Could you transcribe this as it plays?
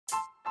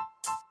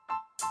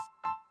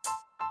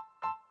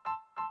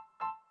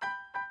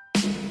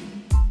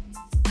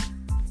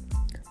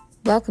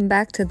Welcome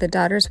back to the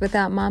Daughters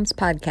Without Moms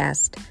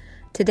podcast.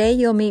 Today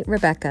you'll meet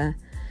Rebecca.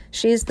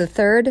 She's the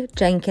third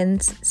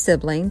Jenkins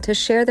sibling to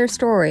share their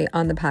story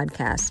on the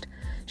podcast.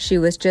 She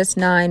was just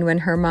 9 when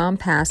her mom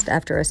passed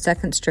after a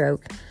second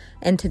stroke,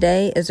 and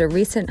today is a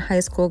recent high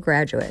school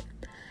graduate.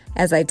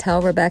 As I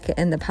tell Rebecca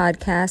in the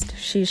podcast,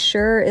 she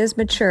sure is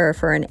mature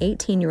for an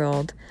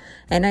 18-year-old,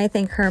 and I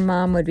think her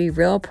mom would be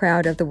real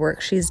proud of the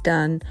work she's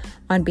done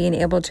on being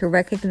able to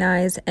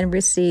recognize and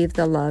receive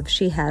the love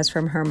she has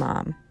from her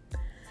mom.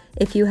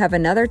 If you have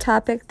another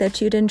topic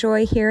that you'd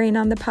enjoy hearing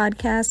on the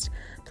podcast,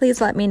 please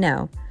let me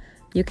know.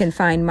 You can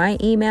find my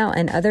email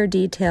and other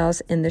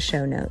details in the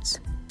show notes.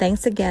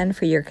 Thanks again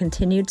for your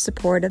continued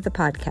support of the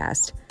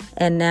podcast.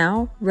 And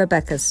now,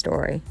 Rebecca's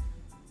story.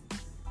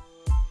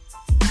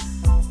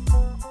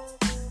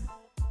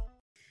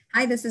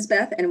 Hi, this is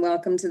Beth, and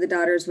welcome to the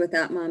Daughters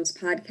Without Moms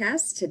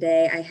podcast.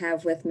 Today, I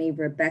have with me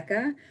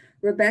Rebecca.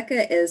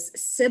 Rebecca is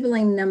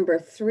sibling number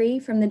 3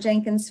 from the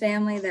Jenkins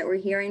family that we're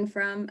hearing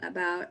from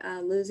about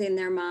losing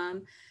their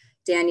mom.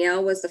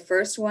 Danielle was the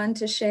first one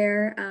to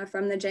share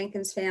from the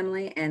Jenkins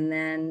family, and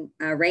then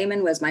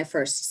Raymond was my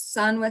first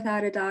son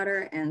without a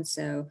daughter, and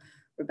so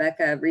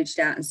Rebecca reached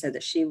out and said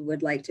that she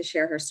would like to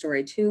share her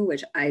story too,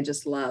 which I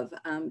just love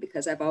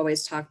because I've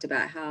always talked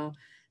about how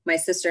my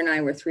sister and I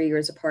were 3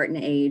 years apart in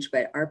age,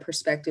 but our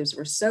perspectives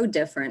were so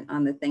different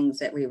on the things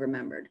that we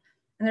remembered.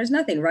 And there's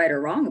nothing right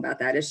or wrong about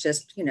that. It's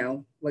just,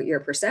 what your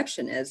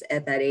perception is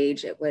at that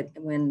age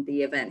when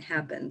the event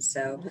happened.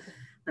 So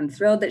I'm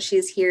thrilled that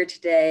she's here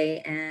today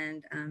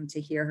and to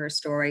hear her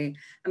story.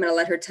 I'm going to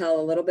let her tell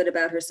a little bit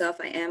about herself.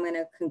 I am going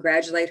to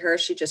congratulate her.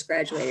 She just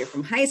graduated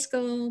from high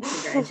school.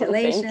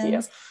 Congratulations. Thank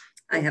you.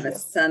 I have a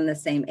son the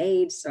same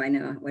age, so I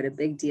know what a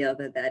big deal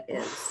that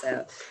is.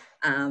 So,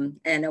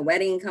 and a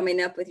wedding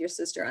coming up with your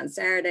sister on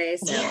Saturday.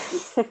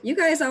 So you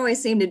guys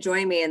always seem to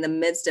join me in the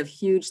midst of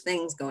huge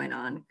things going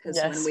on.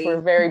 Yes,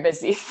 we're very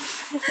busy.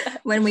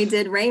 When we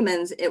did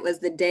Raymond's, it was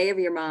the day of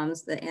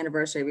the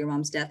anniversary of your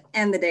mom's death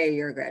and the day of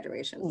your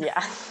graduation.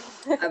 Yeah.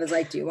 I was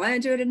like, do you want to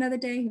do it another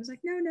day? He was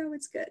like, no,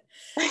 it's good.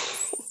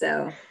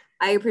 So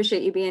I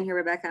appreciate you being here,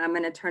 Rebecca. I'm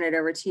going to turn it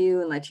over to you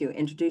and let you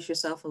introduce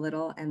yourself a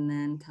little and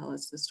then tell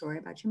us the story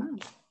about your mom.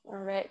 All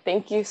right.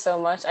 Thank you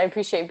so much. I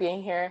appreciate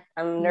being here.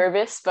 I'm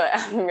nervous, but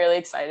I'm really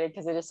excited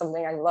because it is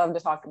something I love to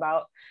talk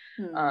about.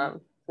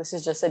 This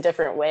is just a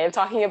different way of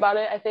talking about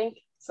it, I think.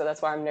 So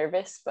that's why I'm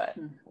nervous, but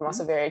I'm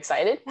also very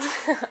excited.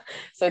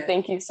 So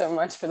Thank you so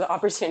much for the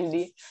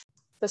opportunity.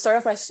 To start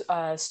off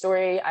my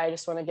story, I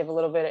just want to give a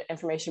little bit of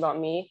information about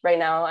me. Right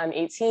now, I'm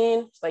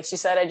 18. Like she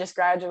said, I just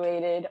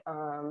graduated.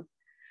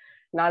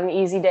 Not an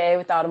easy day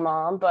without a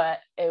mom, but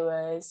it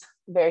was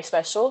very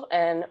special.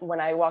 And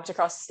when I walked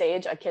across the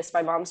stage, I kissed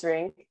my mom's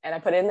ring and I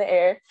put it in the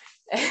air.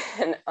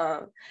 And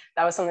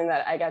that was something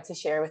that I got to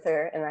share with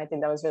her. And I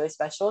think that was really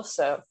special.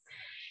 So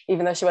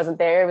even though she wasn't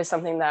there, it was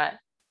something that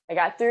I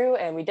got through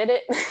and we did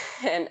it.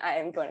 And I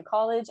am going to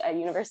college at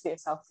University of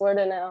South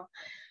Florida now.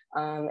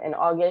 In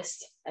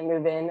August, I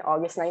move in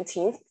August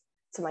 19th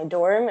to my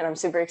dorm and I'm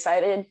super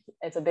excited.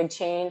 It's a big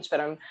change, but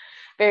I'm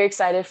very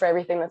excited for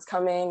everything that's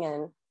coming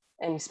and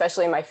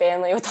especially in my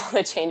family with all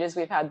the changes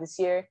we've had this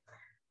year.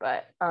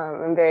 But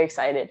I'm very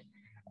excited.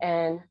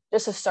 And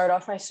just to start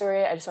off my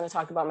story, I just want to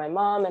talk about my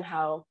mom and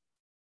how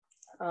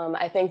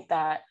I think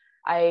that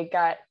I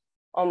got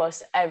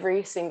almost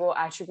every single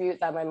attribute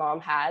that my mom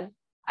had.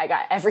 I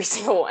got every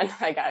single one.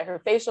 I got her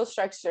facial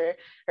structure,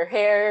 her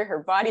hair,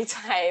 her body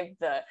type,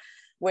 the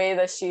way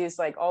that she's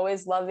like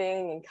always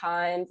loving and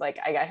kind. Like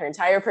I got her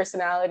entire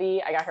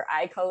personality. I got her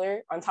eye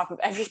color on top of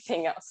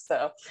everything else.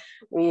 So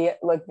we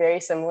look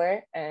very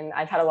similar. And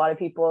I've had a lot of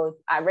people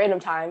at random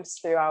times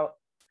throughout,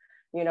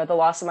 the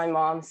loss of my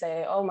mom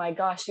say, oh my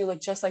gosh, you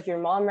look just like your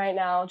mom right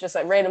now, just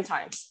at random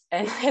times.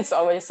 And it's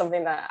always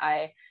something that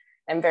I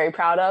am very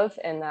proud of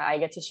and that I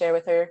get to share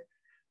with her.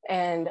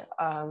 And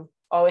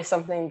always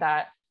something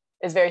that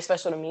is very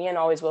special to me and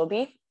always will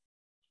be.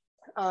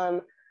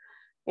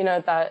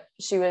 That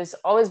she was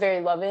always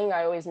very loving.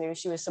 I always knew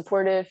she was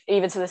supportive.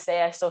 Even to this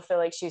day, I still feel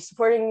like she's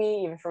supporting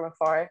me, even from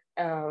afar.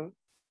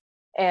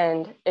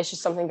 And it's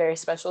just something very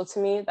special to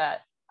me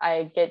that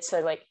I get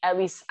to, at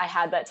least I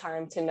had that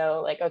time to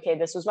know, okay,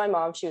 this was my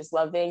mom. She was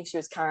loving. She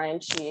was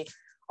kind. She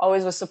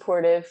always was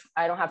supportive.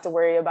 I don't have to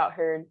worry about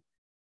her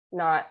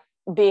not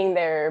being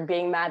there,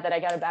 being mad that I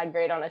got a bad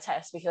grade on a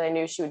test because I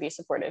knew she would be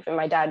supportive. And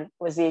my dad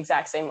was the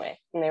exact same way.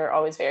 And they were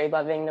always very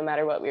loving no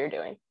matter what we were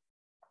doing.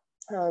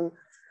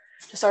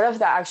 To start off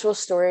the actual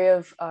story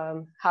of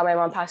how my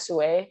mom passed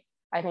away,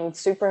 I think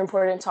it's super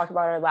important to talk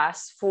about our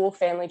last full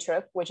family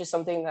trip, which is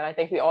something that I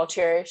think we all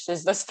cherish,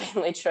 is those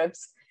family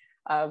trips.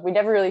 We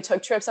never really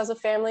took trips as a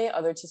family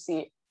other to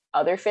see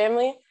other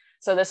family.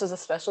 So this was a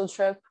special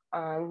trip.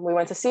 We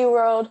went to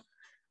SeaWorld.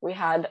 We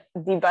had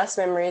the best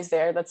memories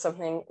there. That's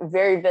something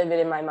very vivid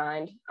in my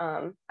mind.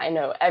 I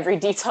know every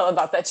detail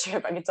about that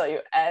trip. I can tell you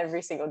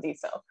every single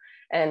detail.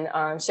 And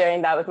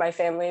sharing that with my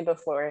family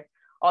before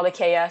all the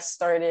chaos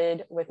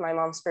started with my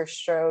mom's first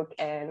stroke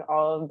and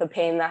all of the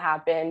pain that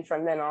happened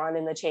from then on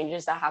and the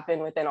changes that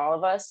happened within all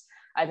of us.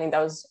 I think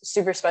that was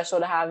super special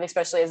to have,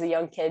 especially as a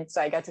young kid.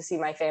 So I got to see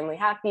my family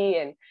happy,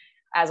 and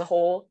as a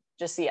whole,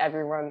 just see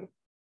everyone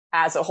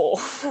as a whole.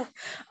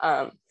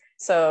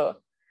 So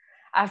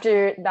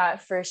after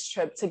that first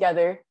trip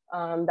together,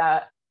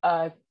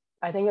 I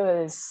think it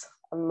was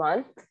a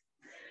month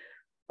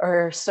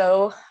or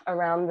so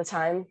around the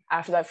time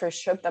after that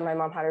first trip that my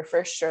mom had her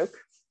first stroke.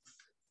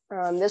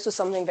 This was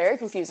something very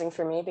confusing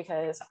for me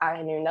because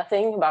I knew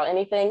nothing about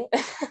anything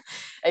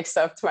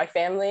except my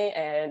family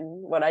and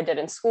what I did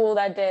in school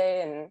that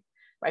day and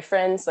my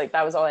friends. Like,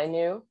 that was all I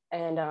knew.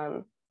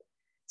 And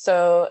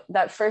so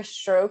that first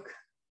stroke,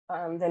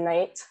 the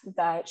night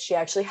that she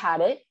actually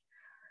had it,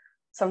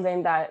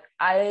 something that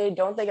I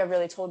don't think I've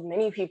really told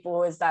many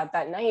people is that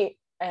night,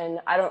 and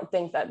I don't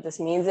think that this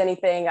means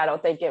anything. I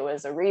don't think it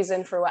was a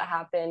reason for what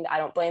happened. I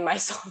don't blame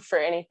myself for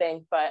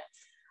anything, but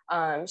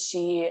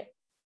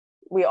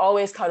we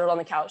always cuddled on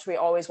the couch. We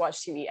always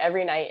watched TV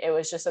every night. It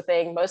was just a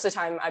thing. Most of the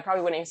time, I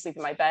probably wouldn't even sleep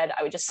in my bed.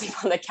 I would just sleep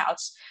on the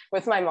couch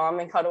with my mom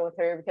and cuddle with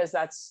her because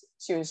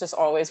she was just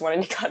always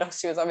wanting to cuddle.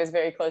 She was always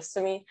very close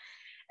to me.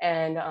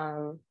 And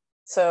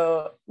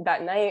so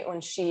that night when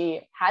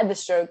she had the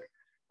stroke,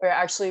 we were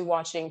actually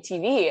watching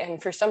TV.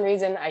 And for some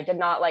reason, I did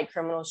not like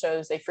criminal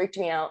shows. They freaked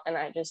me out and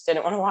I just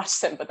didn't want to watch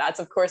them. But that's,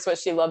 of course, what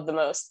she loved the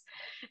most.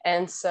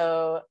 And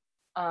so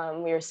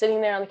we were sitting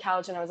there on the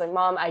couch and I was like,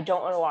 Mom, I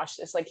don't want to watch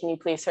this. Like, can you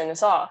please turn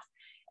this off?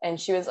 And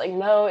she was like,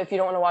 no, if you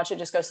don't want to watch it,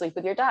 just go sleep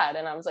with your dad.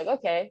 And I was like,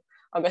 okay,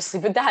 I'll go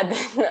sleep with dad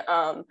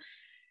then.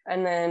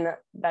 And then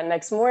that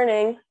next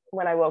morning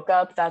when I woke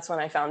up, that's when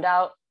I found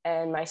out.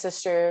 And my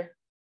sister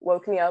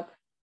woke me up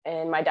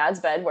in my dad's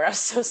bed where I was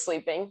still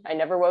sleeping. I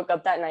never woke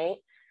up that night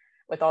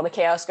with all the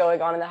chaos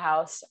going on in the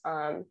house.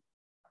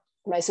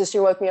 My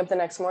sister woke me up the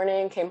next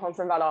morning, came home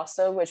from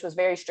Valdosta, which was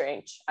very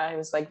strange. I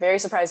was like very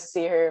surprised to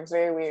see her. It was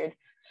very weird.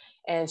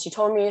 And she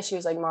told me, she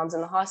was like, Mom's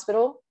in the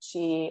hospital.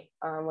 She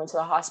went to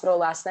the hospital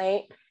last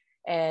night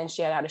and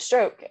she had a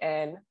stroke.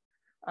 And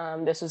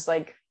this was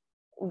like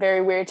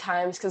very weird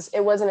times because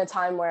it wasn't a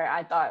time where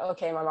I thought,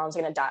 okay, my mom's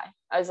gonna die.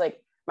 I was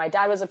like, my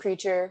dad was a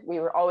preacher. We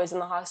were always in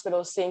the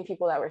hospital seeing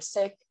people that were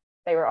sick.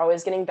 They were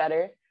always getting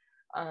better.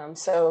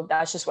 So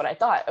that's just what I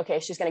thought. Okay,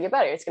 she's gonna get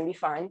better. It's gonna be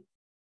fine.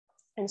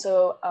 And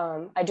so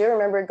I do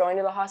remember going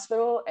to the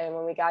hospital, and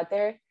when we got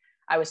there,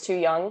 I was too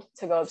young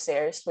to go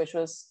upstairs, which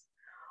was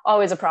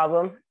always a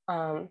problem.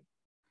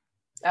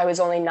 I was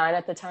only 9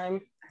 at the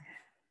time,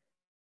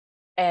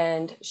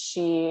 and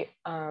she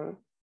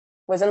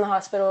was in the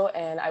hospital,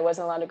 and I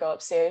wasn't allowed to go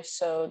upstairs.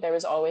 So there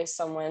was always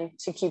someone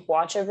to keep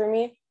watch over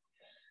me,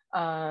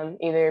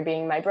 either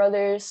being my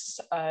brothers,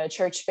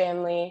 church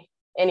family,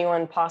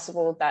 anyone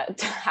possible that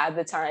had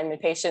the time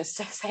and patience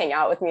to hang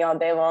out with me all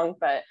day long.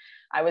 But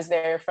I was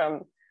there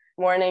from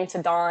morning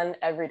to dawn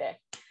every day.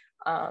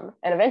 And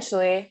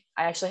eventually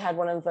I actually had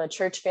one of the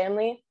church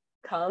family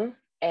come,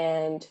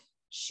 and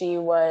she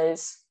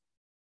was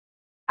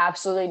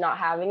absolutely not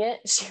having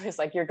it. She was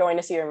like, you're going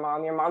to see your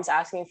mom. Your mom's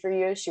asking for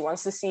you. She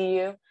wants to see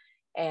you.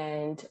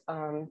 And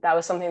that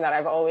was something that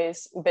I've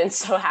always been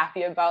so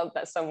happy about,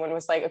 that someone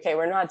was like, okay,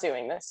 we're not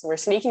doing this. We're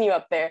sneaking you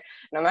up there.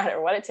 No matter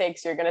what it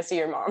takes, you're going to see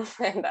your mom.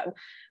 And that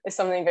is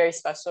something very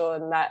special.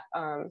 And that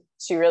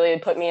she really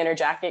put me in her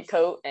jacket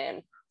coat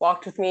and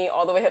walked with me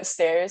all the way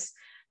upstairs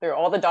through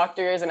all the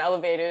doctors and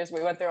elevators.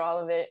 We went through all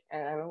of it,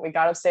 and we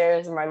got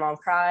upstairs and my mom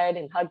cried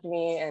and hugged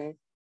me. And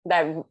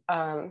that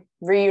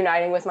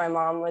reuniting with my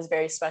mom was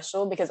very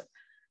special because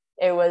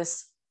it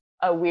was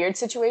a weird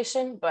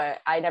situation,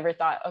 but I never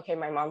thought, okay,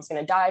 my mom's going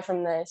to die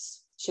from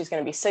this. She's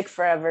going to be sick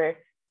forever.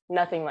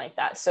 Nothing like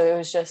that. So it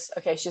was just,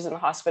 okay, she's in the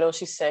hospital.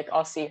 She's sick.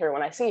 I'll see her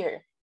when I see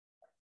her.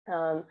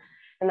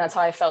 And that's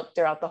how I felt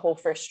throughout the whole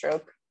first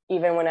stroke.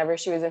 Even whenever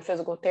she was in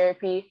physical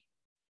therapy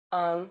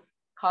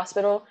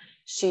hospital,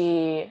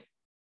 we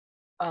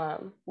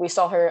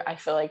saw her, I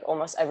feel like,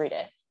 almost every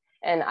day.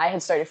 And I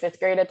had started 5th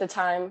grade at the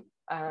time,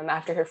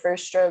 after her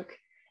first stroke.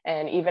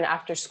 And even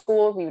after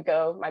school, we would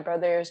go, my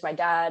brothers, my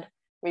dad,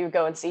 we would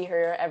go and see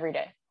her every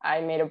day.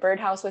 I made a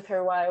birdhouse with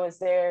her while I was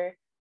there.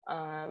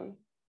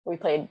 We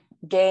played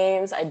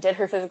games. I did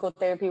her physical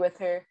therapy with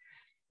her.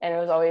 And it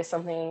was always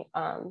something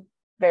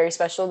very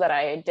special that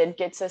I did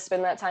get to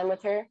spend that time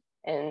with her.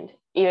 And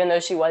even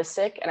though she was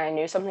sick and I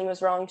knew something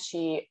was wrong,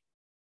 she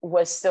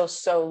was still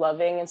so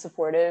loving and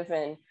supportive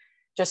and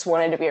just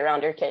wanted to be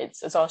around her kids.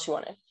 That's all she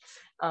wanted.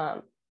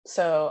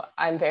 So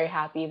I'm very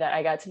happy that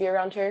I got to be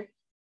around her.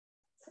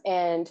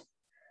 And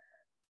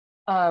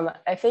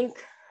I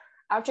think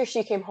after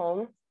she came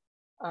home,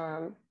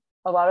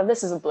 a lot of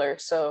this is a blur.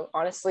 So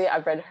honestly,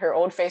 I've read her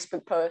old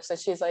Facebook post and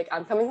she's like,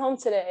 I'm coming home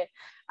today.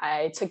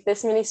 I took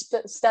this many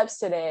steps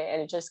today,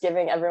 and just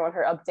giving everyone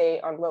her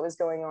update on what was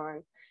going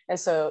on. And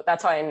so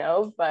that's how I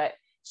know, but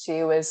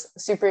she was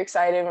super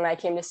excited when I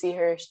came to see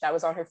her. That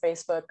was on her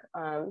Facebook.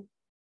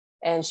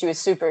 And she was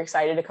super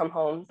excited to come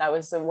home. That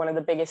was one of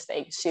the biggest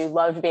things. She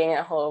loved being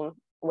at home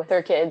with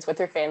her kids, with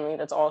her family.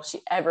 That's all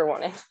she ever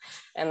wanted.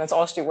 And that's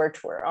all she worked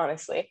for,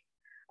 honestly.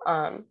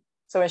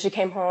 So when she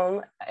came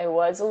home, it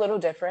was a little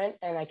different,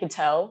 and I could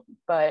tell,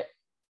 but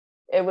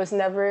it was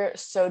never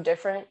so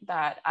different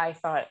that I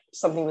thought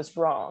something was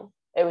wrong.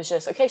 It was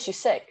just, okay, she's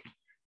sick.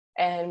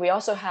 And we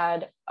also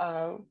had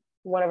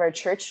one of our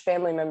church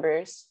family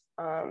members,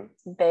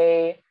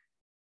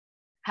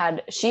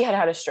 she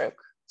had a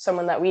stroke.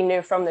 Someone that we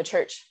knew from the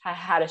church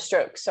had a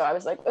stroke. So I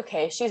was like,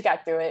 okay, she's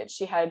got through it.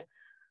 She had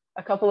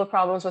a couple of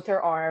problems with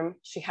her arm.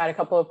 She had a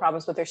couple of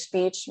problems with her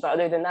speech, but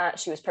other than that,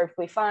 she was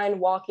perfectly fine,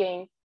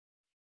 walking,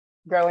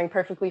 growing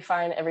perfectly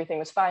fine. Everything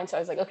was fine. So I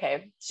was like,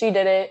 okay, she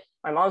did it.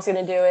 My mom's going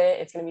to do it.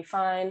 It's going to be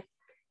fine.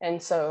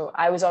 And so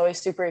I was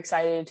always super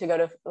excited to go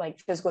to like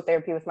physical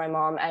therapy with my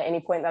mom at any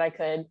point that I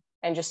could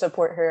and just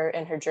support her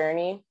in her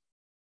journey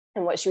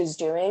and what she was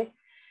doing.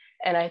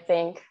 And I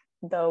think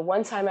the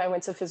one time I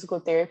went to physical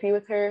therapy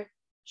with her,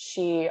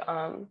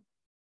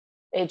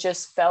 it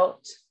just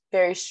felt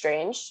very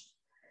strange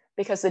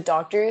because the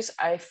doctors,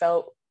 I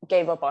felt,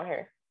 gave up on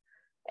her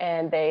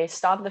and they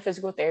stopped the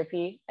physical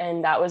therapy.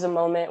 And that was a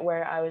moment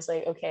where I was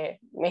like, okay,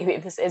 maybe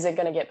this isn't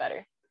going to get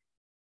better.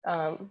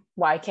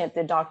 Why can't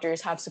the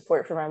doctors have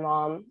support for my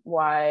mom?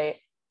 Why?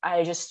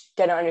 I just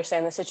didn't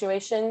understand the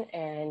situation.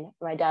 And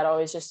my dad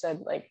always just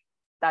said, like,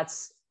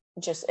 that's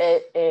just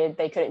it.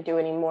 They couldn't do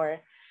anymore.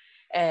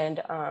 And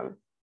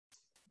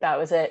that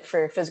was it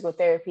for physical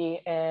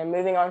therapy. And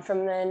moving on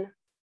from then,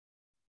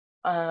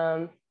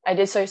 I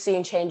did start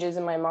seeing changes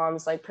in my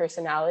mom's like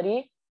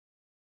personality,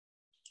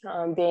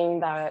 being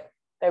that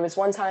there was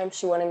one time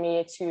she wanted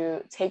me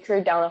to take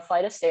her down a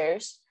flight of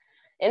stairs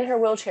in her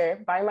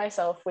wheelchair by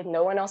myself with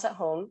no one else at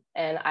home.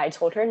 And I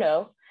told her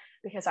no,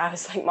 because I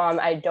was like, Mom,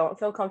 I don't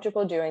feel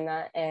comfortable doing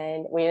that.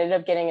 And we ended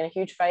up getting in a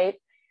huge fight. It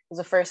was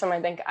the first time I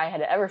think I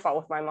had ever fought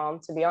with my mom,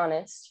 to be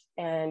honest.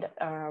 And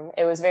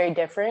it was very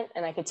different.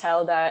 And I could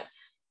tell that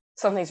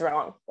something's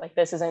wrong. Like,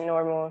 this isn't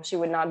normal. She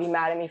would not be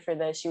mad at me for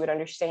this. She would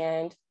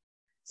understand.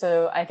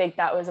 So I think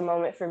that was a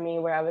moment for me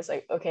where I was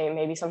like, okay,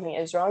 maybe something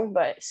is wrong,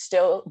 but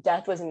still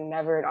death was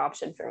never an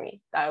option for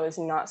me. That was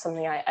not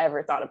something I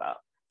ever thought about.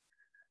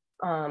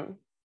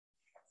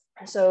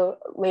 So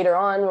later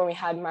on, when we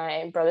had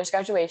my brother's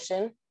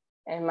graduation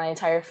and my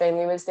entire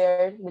family was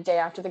there the day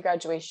after the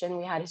graduation,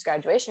 we had his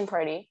graduation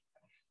party.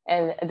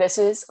 And this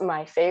is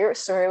my favorite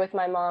story with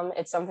my mom.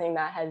 It's something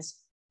that has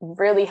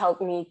really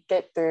helped me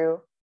get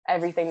through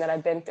everything that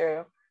I've been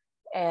through.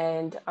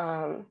 And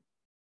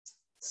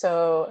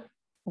so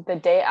the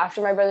day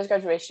after my brother's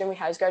graduation, we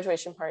had his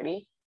graduation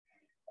party.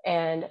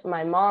 And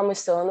my mom was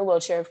still in the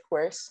wheelchair, of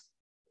course.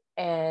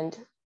 And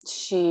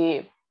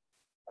she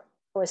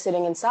was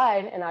sitting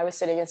inside and I was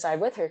sitting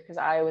inside with her because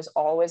I was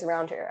always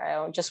around her.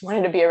 I just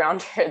wanted to be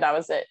around her. That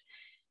was it.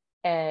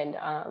 And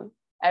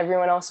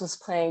everyone else was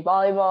playing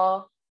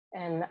volleyball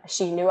and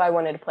she knew I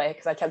wanted to play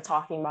because I kept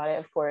talking about it,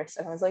 of course.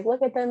 And I was like,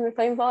 look at them, they're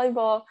playing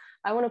volleyball.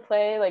 I want to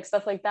play, like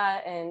stuff like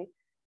that.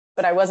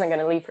 But I wasn't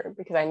going to leave her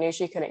because I knew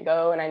she couldn't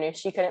go and I knew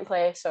she couldn't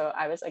play. So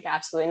I was like,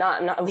 absolutely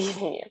not. I'm not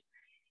leaving you.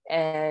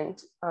 And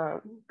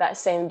that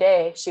same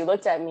day, she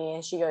looked at me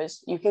and she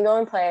goes, you can go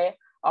and play.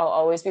 I'll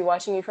always be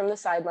watching you from the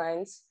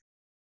sidelines,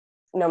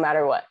 no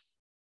matter what.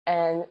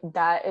 And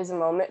that is a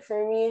moment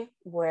for me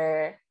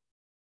where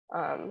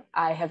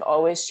I have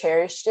always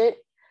cherished it.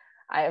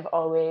 I have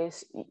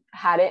always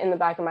had it in the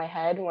back of my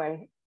head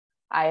when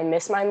I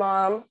miss my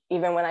mom.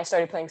 Even when I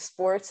started playing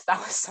sports, that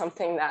was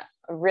something that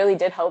really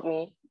did help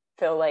me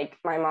feel like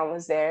my mom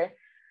was there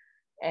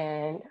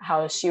and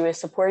how she was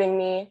supporting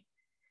me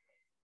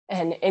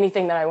and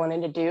anything that I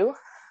wanted to do.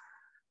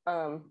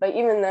 But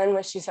even then,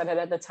 when she said it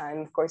at the time,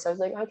 of course, I was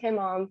like, okay,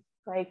 Mom,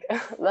 like,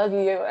 love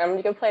you. I'm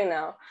gonna go play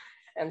now.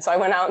 And so I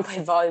went out and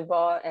played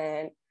volleyball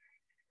and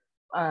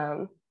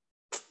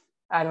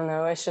I don't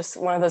know, it's just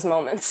one of those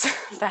moments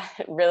that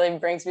really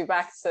brings me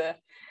back to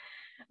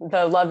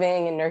the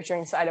loving and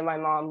nurturing side of my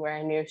mom, where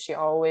I knew she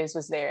always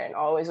was there and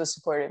always was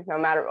supportive, no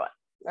matter what.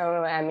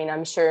 I mean,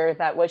 I'm sure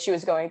that what she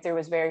was going through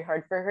was very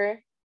hard for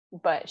her,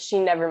 but she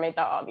never made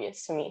that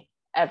obvious to me,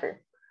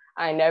 ever.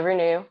 I never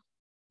knew.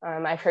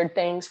 I've heard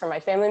things from my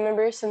family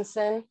members since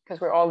then,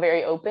 because we're all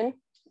very open,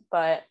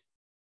 but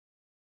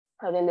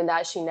other than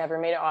that, she never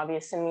made it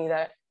obvious to me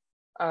that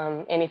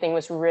anything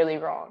was really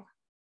wrong,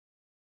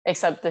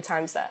 except the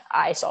times that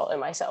I saw it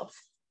myself.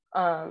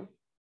 That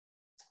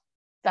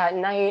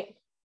night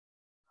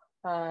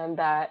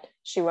that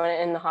she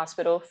went in the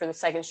hospital for the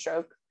second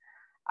stroke,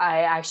 I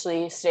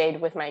actually stayed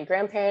with my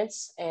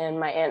grandparents and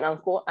my aunt and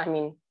uncle,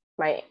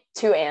 my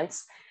two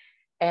aunts,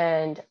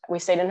 and we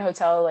stayed in a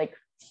hotel like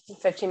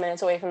 15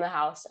 minutes away from the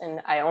house, and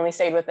I only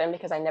stayed with them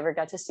because I never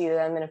got to see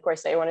them, and of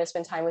course they wanted to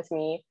spend time with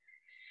me.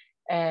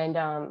 And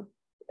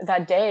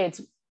that day,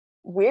 it's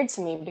weird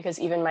to me because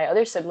even my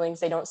other siblings,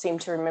 they don't seem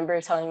to remember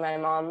telling my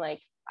mom,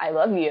 like, I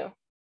love you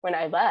when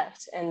I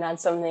left. And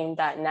that's something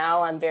that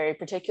now I'm very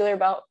particular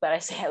about, that I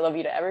say I love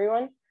you to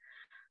everyone.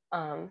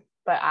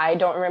 But I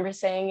don't remember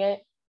saying it.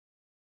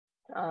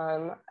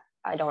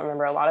 I don't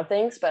remember a lot of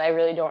things, but I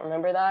really don't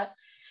remember that.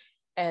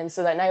 And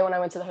so that night when I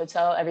went to the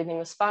hotel, everything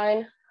was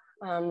fine.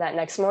 That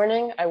next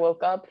morning, I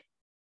woke up.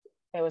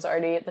 The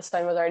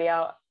sun was already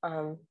out.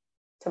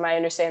 To my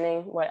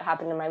understanding, what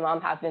happened to my mom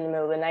happened in the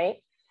middle of the night.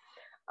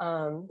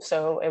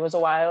 So it was a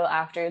while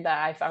after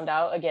that I found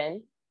out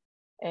again.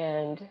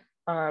 And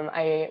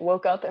I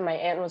woke up and my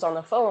aunt was on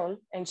the phone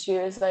and she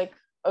was like,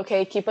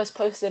 okay, keep us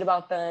posted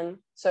about them.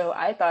 So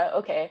I thought,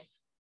 okay,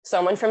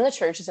 someone from the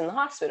church is in the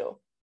hospital,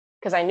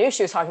 because I knew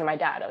she was talking to my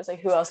dad. I was like,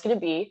 who else could it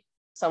be?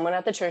 Someone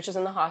at the church is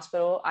in the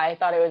hospital. I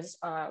thought it was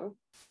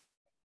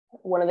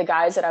one of the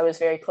guys that I was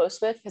very close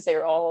with, because they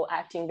were all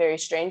acting very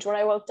strange when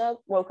I woke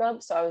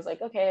up. So I was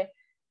like, okay,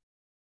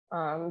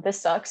 this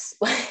sucks.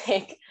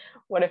 Like,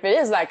 what if it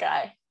is that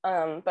guy?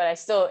 But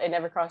it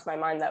never crossed my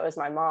mind that was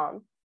my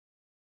mom.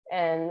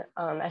 And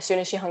as soon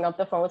as she hung up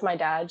the phone with my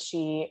dad,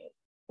 she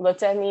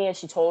looked at me and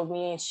she told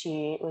me,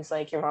 she was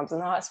like, your mom's in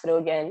the hospital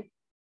again.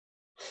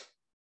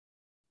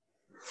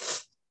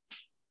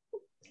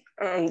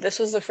 This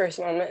was the first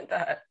moment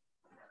that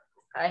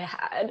I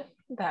had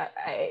that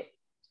I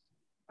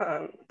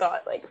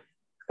thought like,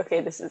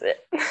 okay, this is it.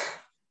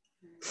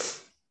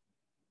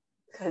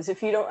 Because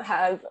if you don't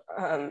have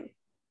a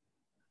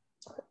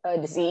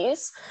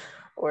disease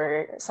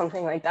or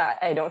something like that,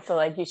 I don't feel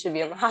like you should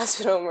be in the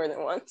hospital more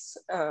than once.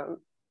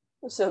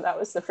 So that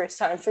was the first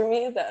time for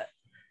me that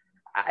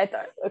I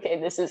thought, okay,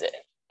 this is it.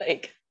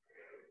 Like,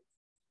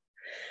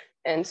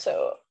 and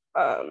so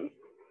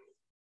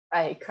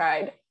I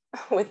cried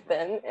with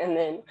them, and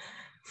then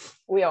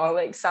we all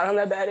like sat on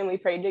the bed and we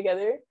prayed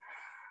together.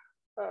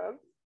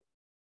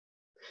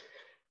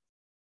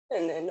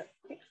 And then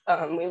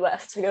we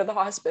left to go to the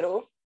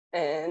hospital,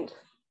 and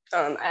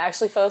I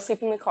actually fell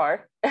asleep in the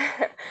car.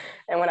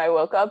 And when I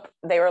woke up,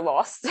 they were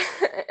lost.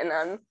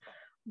 And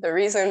the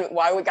reason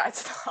why we got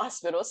to the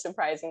hospital,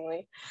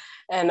 surprisingly,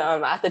 and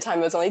at the time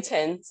it was only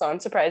 10, so I'm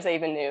surprised I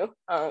even knew.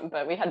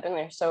 But we had been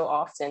there so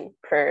often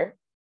for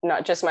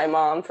not just my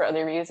mom, for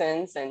other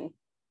reasons. And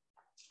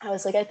I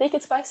was like, I think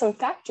it's by some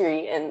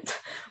factory. And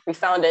we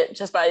found it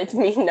just by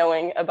me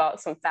knowing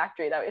about some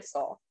factory that we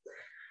saw.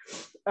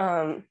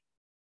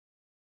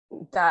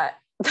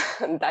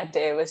 That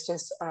day was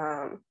just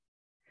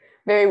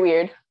very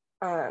weird.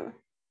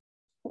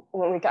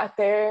 When we got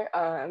there,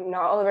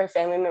 not all of our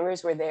family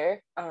members were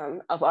there.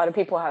 A lot of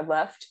people had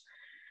left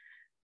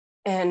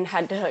and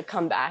had to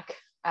come back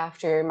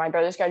after my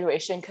brother's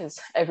graduation because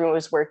everyone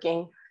was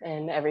working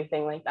and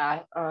everything like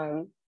that.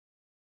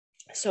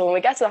 So when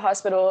we got to the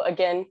hospital,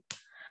 again,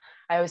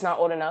 I was not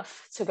old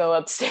enough to go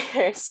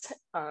upstairs.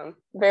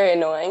 Very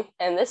annoying.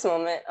 And this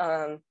moment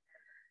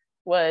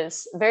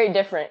was very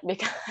different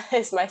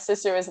because my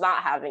sister was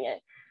not having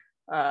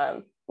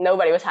it.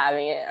 Nobody was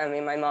having it. I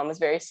mean, my mom was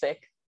very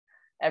sick.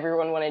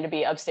 Everyone wanted to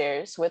be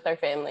upstairs with our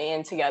family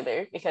and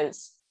together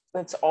because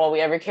that's all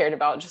we ever cared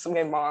about, just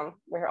my mom.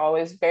 We're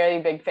always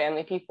very big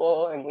family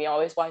people and we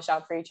always watch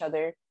out for each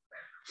other.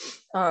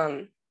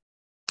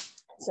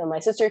 So my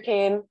sister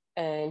came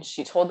and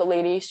she told the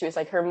lady, she was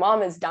like, her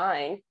mom is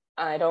dying.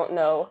 I don't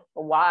know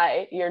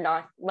why you're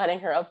not letting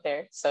her up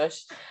there. So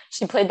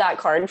she played that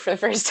card for the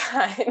first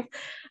time.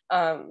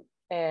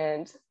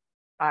 And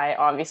I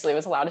obviously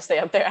was allowed to stay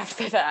up there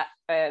after that.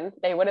 And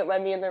they wouldn't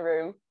let me in the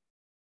room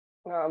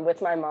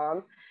with my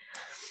mom.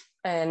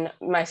 And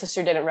my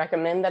sister didn't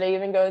recommend that I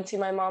even go and see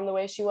my mom the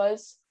way she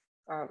was.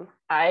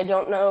 I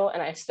don't know.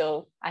 And I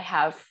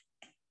have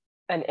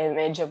an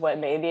image of what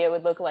maybe it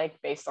would look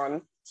like based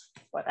on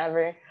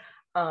whatever.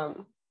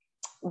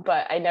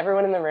 But I never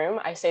went in the room.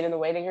 I stayed in the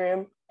waiting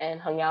room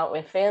and hung out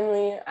with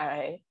family.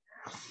 I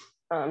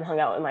hung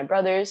out with my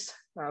brothers.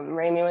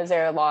 Rami was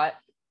there a lot.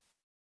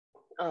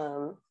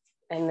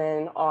 And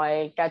then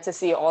I got to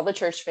see all the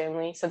church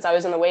family. Since I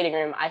was in the waiting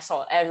room, I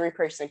saw every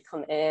person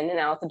come in and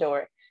out the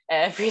door,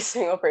 every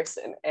single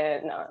person.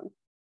 And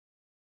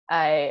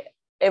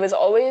it was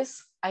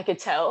always, I could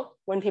tell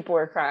when people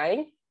were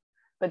crying,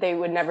 but they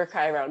would never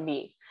cry around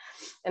me.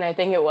 And I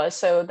think it was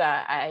so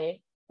that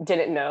I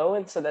didn't know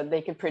and so that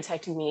they could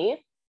protect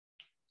me.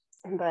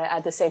 But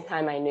at the same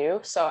time, I knew.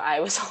 So I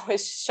was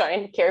always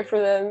trying to care for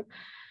them,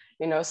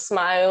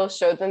 smile,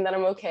 show them that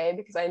I'm okay,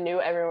 because I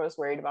knew everyone was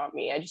worried about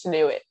me. I just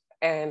knew it.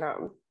 And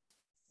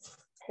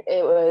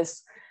it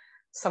was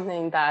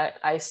something that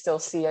I still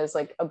see as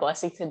like a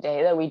blessing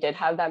today, that we did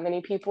have that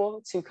many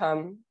people to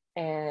come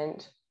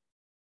and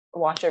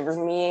watch over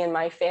me and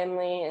my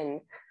family.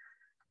 And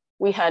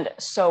we had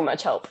so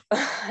much help.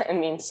 I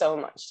mean, so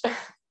much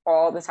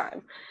all the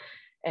time.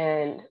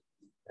 And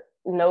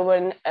no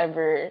one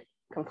ever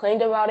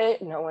complained about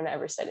it. No one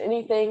ever said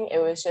anything. It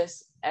was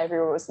just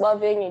everyone was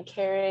loving and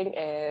caring,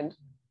 and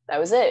that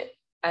was it.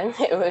 And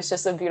it was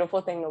just a beautiful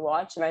thing to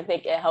watch. And I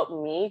think it helped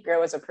me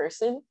grow as a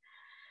person,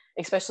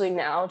 especially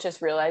now, just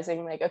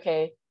realizing like,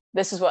 okay,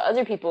 this is what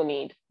other people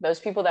need. Those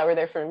people that were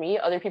there for me,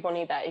 other people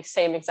need that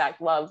same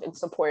exact love and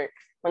support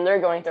when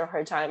they're going through a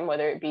hard time,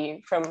 whether it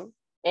be from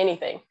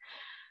anything,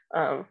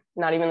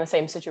 not even the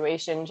same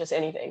situation, just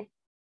anything.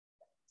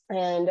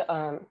 And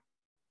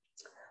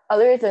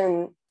other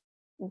than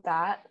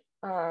that,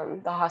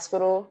 the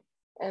hospital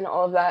and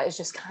all of that is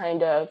just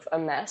kind of a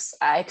mess.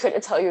 I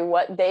couldn't tell you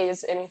what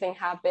days anything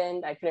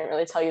happened. I couldn't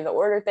really tell you the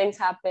order things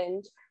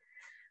happened.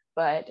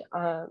 But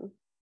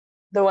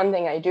the one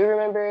thing I do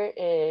remember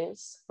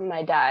is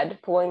my dad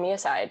pulling me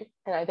aside,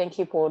 and I think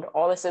he pulled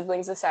all the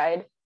siblings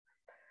aside,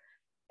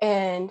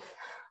 and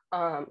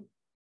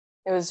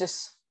it was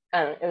just,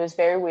 I don't know, it was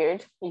very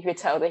weird. You could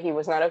tell that he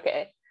was not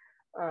okay.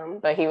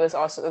 But he was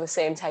also the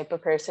same type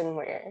of person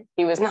where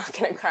he was not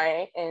going to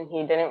cry, and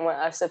he didn't want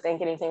us to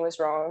think anything was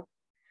wrong.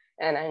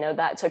 And I know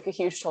that took a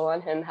huge toll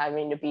on him,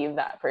 having to be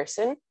that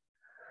person.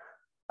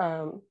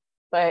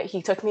 But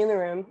he took me in the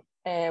room,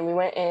 and we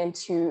went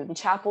into the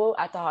chapel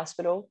at the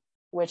hospital,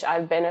 which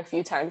I've been a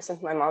few times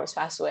since my mom's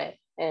passed away.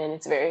 And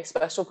it's a very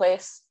special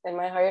place in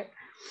my heart.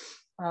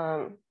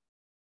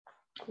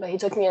 But he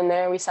took me in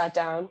there, we sat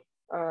down,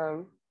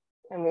 and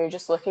we were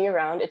just looking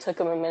around. It took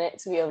him a minute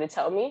to be able to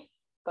tell me,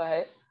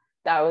 but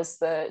that was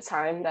the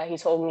time that he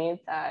told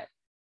me that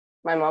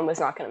my mom was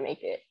not going to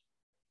make it.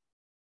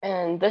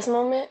 And this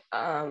moment,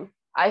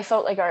 I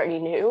felt like I already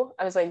knew.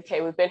 I was like,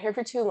 okay, we've been here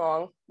for too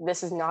long.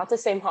 This is not the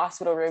same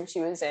hospital room she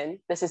was in.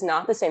 This is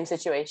not the same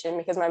situation,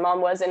 because my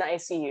mom was in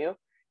ICU.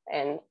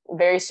 And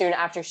very soon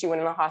after she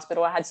went in the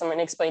hospital, I had someone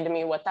explain to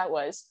me what that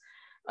was.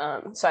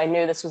 So I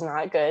knew this was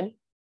not good.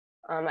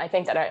 I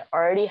think that I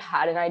already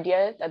had an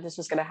idea that this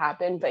was going to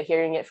happen, but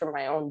hearing it from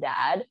my own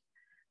dad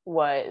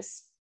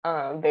was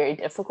very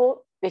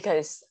difficult,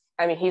 because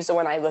I mean, he's the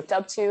one I looked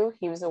up to.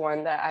 He was the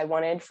one that I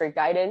wanted for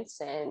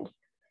guidance, and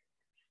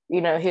he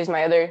was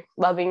my other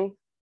loving,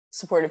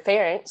 supportive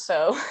parent.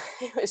 So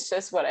it was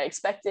just what I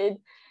expected.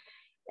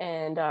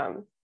 And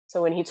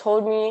so when he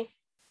told me,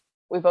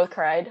 we both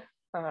cried.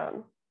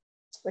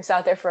 We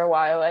sat there for a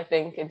while, I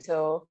think,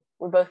 until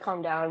we both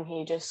calmed down.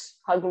 He just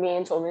hugged me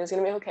and told me it was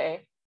going to be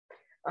okay.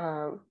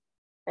 And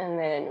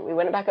then we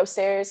went back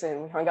upstairs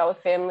and we hung out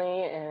with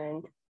family.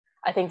 And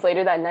I think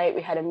later that night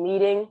we had a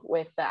meeting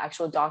with the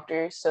actual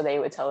doctors, so they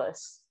would tell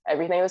us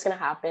everything that was going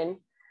to happen,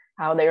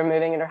 how they were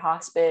moving into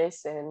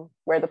hospice and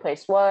where the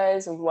place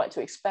was and what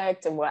to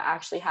expect and what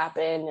actually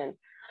happened and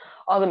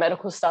all the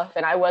medical stuff.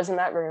 And I was in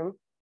that room,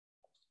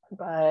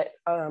 but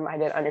I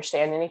didn't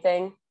understand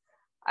anything.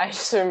 I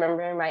just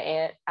remember my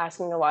aunt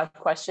asking a lot of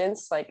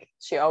questions, like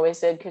she always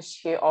did, because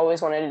she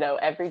always wanted to know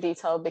every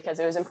detail because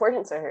it was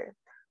important to her.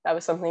 That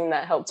was something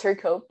that helped her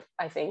cope,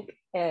 I think.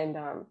 And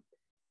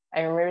I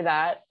remember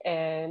that.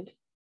 And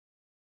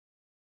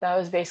that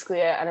was basically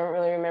it. I don't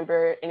really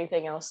remember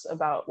anything else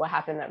about what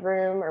happened in that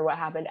room or what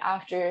happened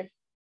after.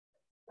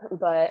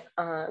 But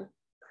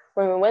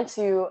when we went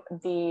to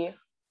the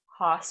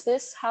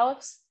hospice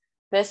house,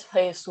 this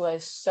place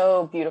was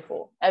so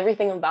beautiful.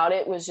 Everything about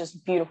it was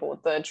just beautiful.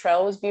 The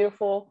trail was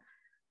beautiful.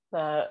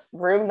 The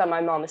room that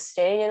my mom was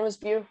staying in was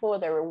beautiful.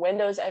 There were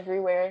windows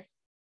everywhere.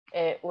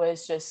 It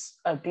was just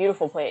a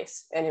beautiful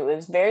place, and it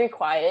was very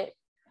quiet.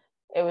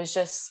 It was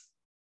just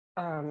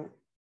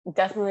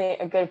definitely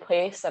a good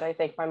place that I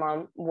think my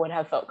mom would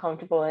have felt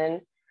comfortable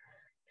in.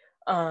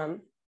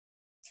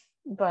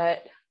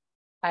 But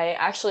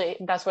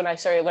that's when I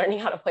started learning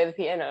how to play the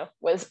piano,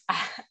 was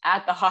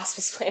at the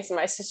hospice place.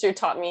 My sister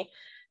taught me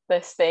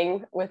this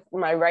thing with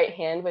my right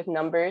hand with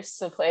numbers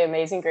to play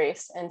Amazing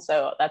Grace. And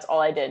so that's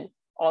all I did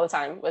all the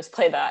time, was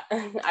play that.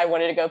 I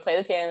wanted to go play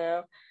the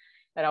piano,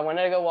 and I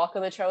wanted to go walk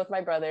on the trail with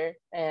my brother.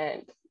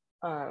 And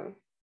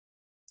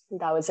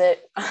that was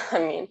it. I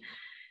mean,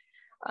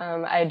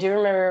 I do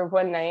remember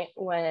one night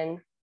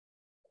when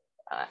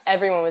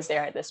everyone was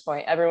there at this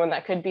point. Everyone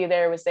that could be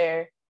there was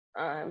there.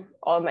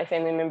 All of my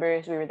family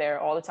members, we were there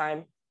all the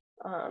time.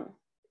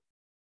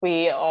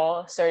 We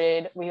all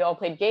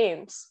played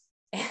games,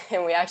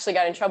 and we actually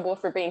got in trouble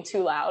for being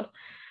too loud.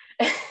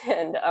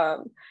 And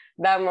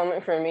that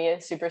moment for me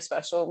is super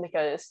special,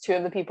 because two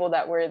of the people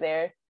that were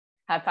there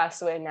have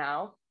passed away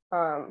now.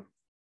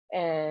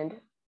 And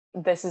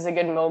this is a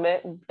good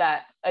moment,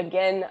 that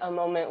again, a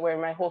moment where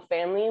my whole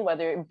family,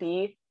 whether it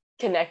be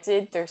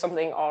connected through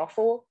something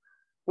awful,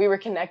 we were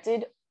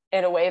connected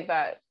in a way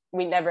that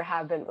we never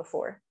have been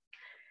before.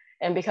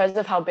 And because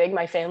of how big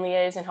my family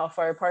is and how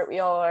far apart we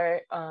all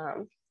are,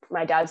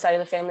 my dad's side of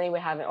the family, we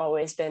haven't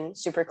always been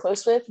super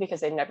close with,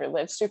 because they never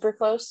lived super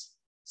close.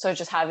 So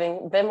just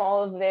having them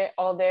all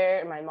there,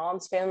 and my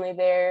mom's family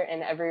there,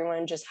 and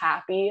everyone just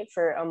happy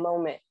for a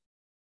moment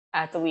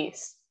at the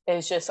least,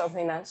 is just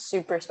something that's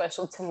super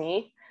special to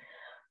me,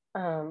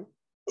 and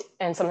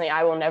something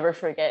I will never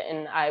forget,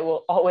 and I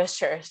will always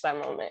cherish that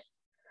moment.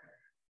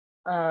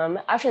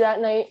 After that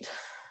night,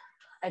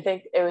 I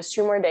think it was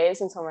 2 more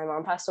days until my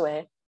mom passed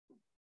away.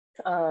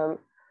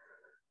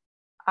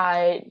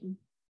 I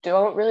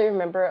don't really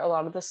remember a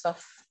lot of the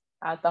stuff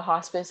at the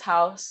hospice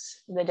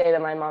house the day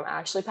that my mom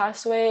actually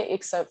passed away,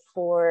 except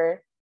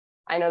for,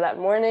 I know that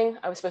morning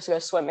I was supposed to go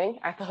swimming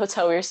at the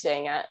hotel we were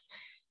staying at,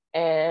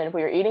 and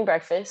we were eating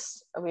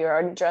breakfast. We were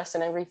already dressed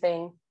and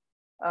everything.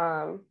 We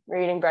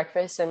were eating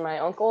breakfast, and my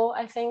uncle,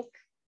 I think,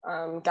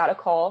 got a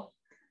call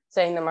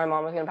saying that my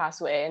mom was going to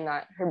pass away, and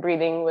that her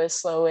breathing was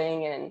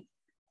slowing, and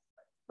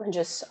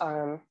just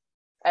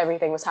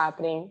everything was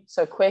happening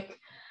so quick.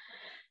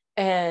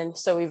 And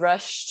so we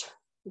rushed,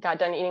 got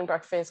done eating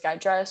breakfast, got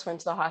dressed, went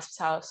to the hospice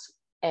house.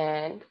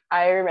 And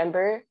I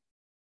remember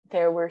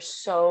there were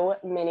so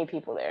many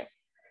people there.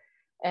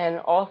 And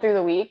all through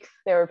the week,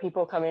 there were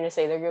people coming to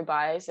say their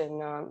goodbyes.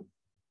 And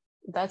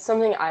that's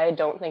something I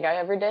don't think I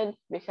ever did,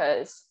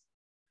 because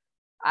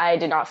I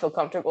did not feel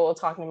comfortable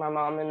talking to my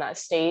mom in that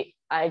state.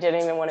 I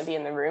didn't even want to be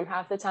in the room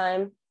half the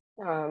time.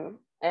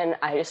 And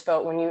I just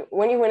felt when you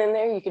went in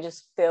there, you could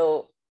just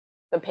feel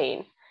the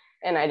pain.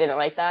 And I didn't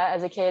like that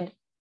as a kid.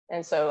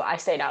 And so I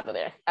stayed out of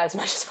there as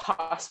much as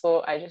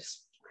possible. I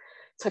just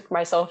took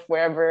myself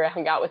wherever, I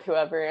hung out with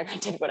whoever, and I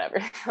did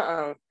whatever.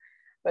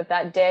 But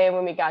that day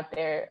when we got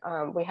there,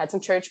 we had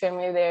some church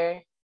family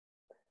there.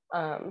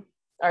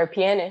 Our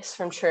pianist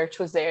from church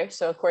was there.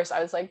 So of course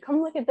I was like,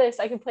 come look at this,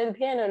 I can play the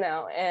piano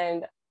now.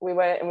 And we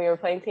went and we were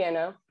playing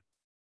piano.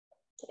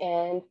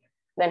 And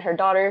then her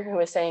daughter, who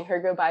was saying her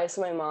goodbyes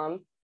to my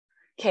mom,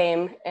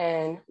 came,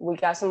 and we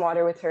got some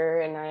water with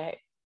her. And I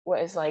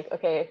was like,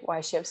 okay, why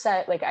is she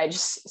upset? Like, I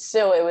just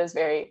still, it was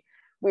very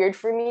weird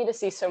for me to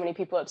see so many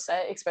people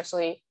upset,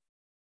 especially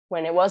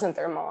when it wasn't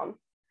their mom.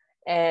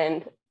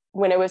 And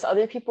when it was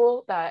other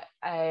people that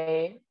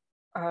I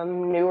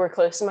knew were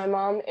close to my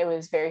mom, it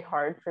was very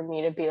hard for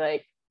me to be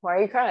like, why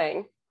are you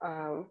crying?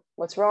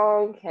 What's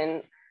wrong?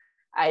 And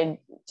I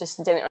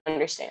just didn't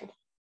understand.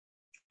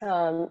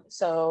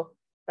 So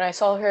when I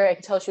saw her, I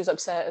could tell she was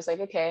upset. I was like,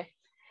 okay.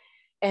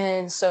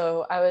 And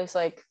so I was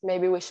like,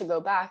 maybe we should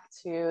go back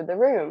to the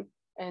room.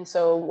 And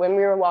so when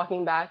we were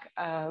walking back,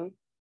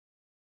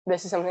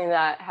 this is something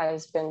that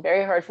has been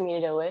very hard for me to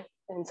deal with,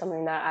 and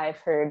something that I've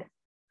heard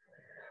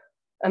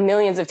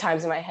millions of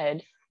times in my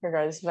head,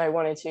 regardless if I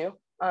wanted to.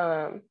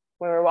 When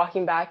we were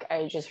walking back,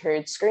 I just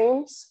heard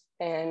screams,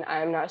 and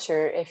I'm not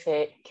sure if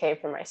it came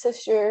from my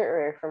sister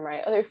or from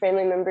my other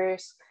family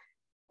members.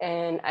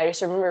 And I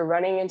just remember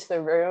running into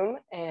the room,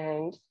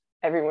 and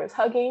everyone was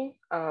hugging.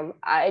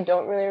 I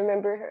don't really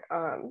remember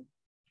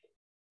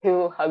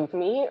who hugged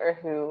me or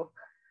who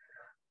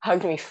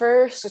hugged me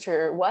first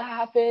or what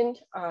happened,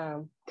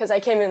 because I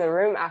came in the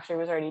room after it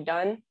was already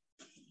done.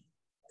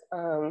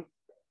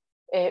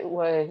 It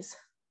was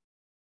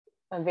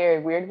a very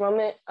weird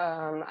moment.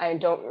 I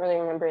don't really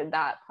remember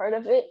that part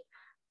of it.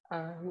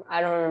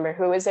 I don't remember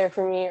who was there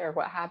for me or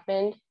what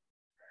happened.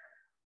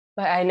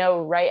 But I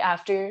know right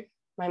after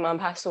my mom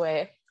passed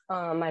away,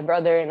 my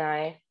brother and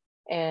I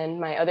and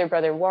my other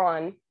brother,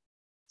 Juan,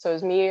 so it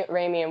was me,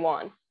 Rami, and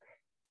Juan,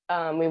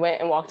 we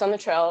went and walked on the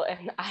trail,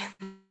 and I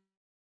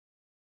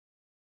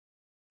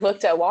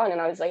looked at Juan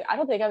and I was like, I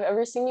don't think I've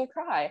ever seen you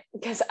cry,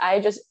 because I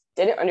just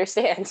didn't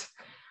understand.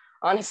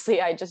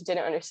 Honestly, I just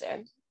didn't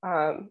understand.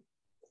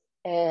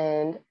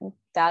 And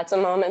that's a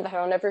moment that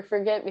I'll never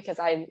forget, because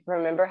I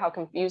remember how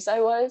confused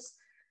I was,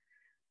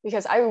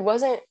 because I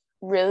wasn't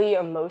really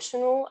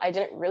emotional. I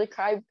didn't really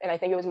cry. And I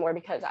think it was more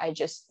because I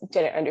just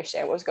didn't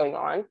understand what was going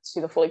on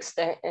to the full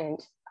extent. And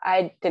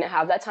I didn't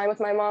have that time with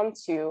my mom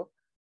to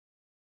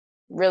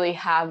really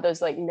have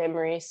those like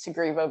memories to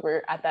grieve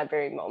over at that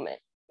very moment.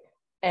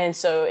 And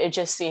so it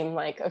just seemed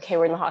like, okay,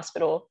 we're in the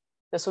hospital,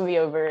 this will be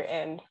over.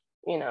 And,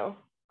 you know,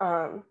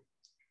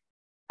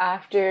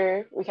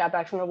 after we got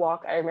back from the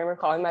walk, I remember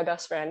calling my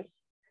best friend,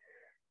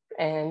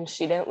 and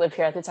she didn't live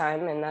here at the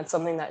time. And that's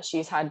something that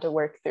she's had to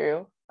work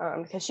through,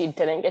 because she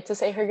didn't get to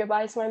say her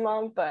goodbyes to my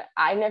mom, but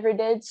I never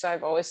did. So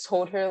I've always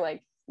told her,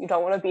 like, you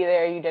don't want to be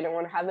there. You didn't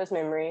want to have those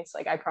memories.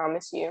 Like, I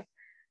promise you,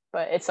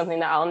 but it's something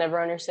that I'll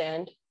never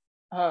understand.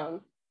 I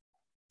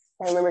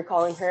remember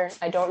calling her.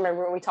 I don't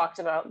remember what we talked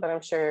about, but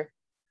I'm sure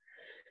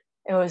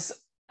it was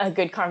a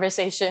good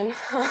conversation.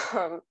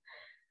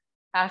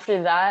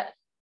 After that,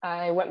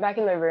 I went back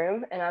in the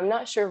room, and I'm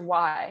not sure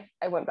why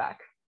I went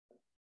back,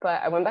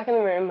 but I went back in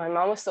the room. My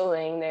mom was still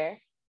laying there.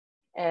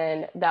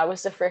 And that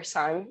was the first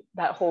time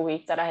that whole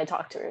week that I had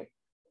talked to her.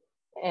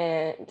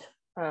 And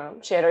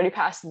she had already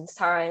passed this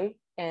time,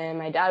 and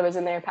my dad was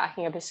in there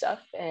packing up his stuff.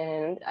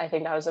 And I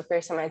think that was the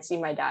first time I'd seen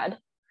my dad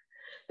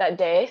that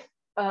day,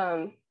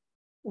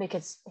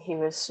 because he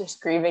was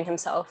just grieving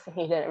himself and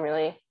he didn't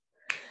really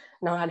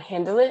know how to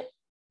handle it.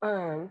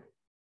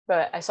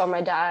 But I saw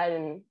my dad,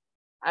 and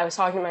I was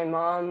talking to my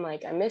mom,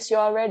 like, I miss you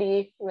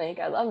already. Like,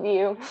 I love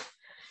you.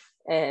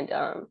 And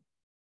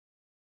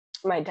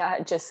my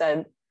dad just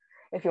said,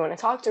 if you want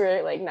to talk to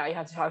her, like, now you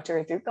have to talk to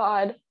her through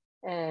God.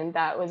 And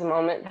that was a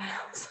moment that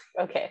I was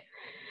like, okay,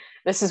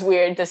 this is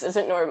weird. This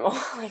isn't normal.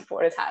 Like,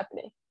 what is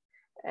happening?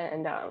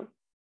 And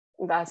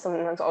that's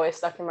something that's always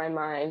stuck in my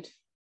mind,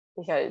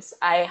 because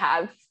I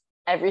have,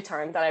 every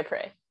time that I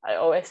pray, I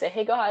always say,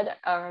 hey, God,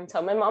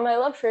 tell my mom I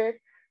love her.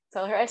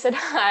 Tell her I said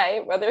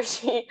hi, whether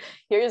she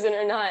hears it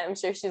or not. I'm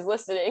sure she's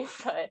listening,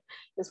 but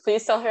just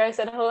please tell her I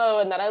said hello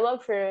and that I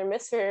love her and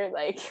miss her.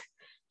 Like,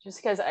 just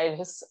because I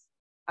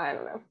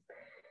don't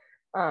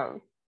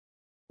know.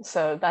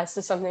 So that's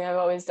just something I've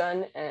always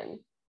done. And,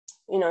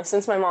 you know,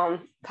 since my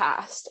mom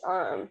passed,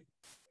 it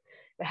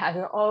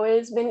hasn't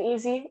always been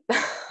easy,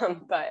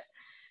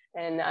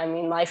 and I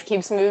mean, life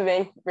keeps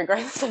moving,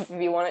 regardless of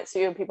if you want it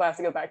to. People have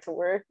to go back to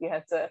work. You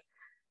have to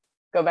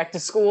go back to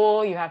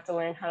school. You have to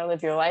learn how to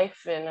live your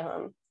life.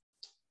 And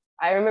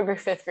I remember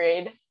 5th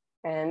grade,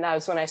 and that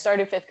was when I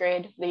started 5th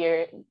grade. The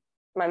year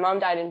my mom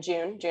died in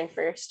June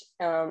 1st.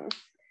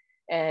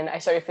 and I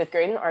started 5th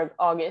grade in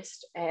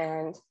August.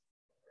 And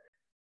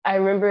I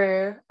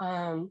remember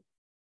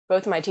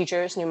both of my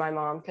teachers knew my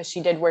mom because she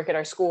did work at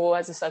our school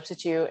as a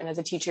substitute and as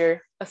a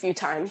teacher a few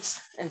times.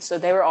 And so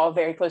they were all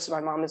very close to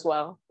my mom as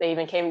well. They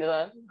even came to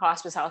the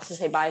hospice house to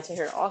say bye to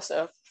her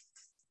also.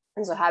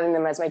 And so having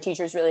them as my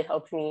teachers really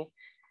helped me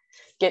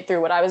get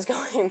through what I was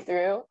going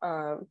through.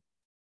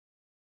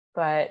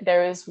 But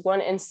there was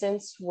one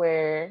instance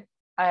where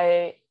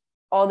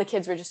all the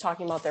kids were just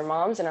talking about their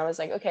moms, and I was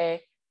like,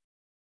 okay,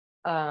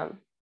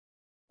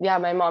 yeah,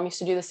 my mom used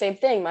to do the same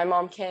thing. My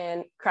mom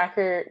can crack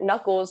her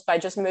knuckles by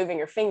just moving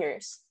her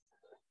fingers.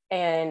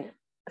 And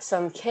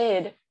some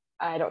kid,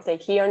 I don't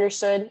think he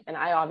understood, and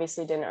I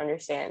obviously didn't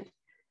understand,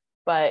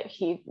 but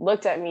he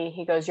looked at me,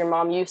 he goes, your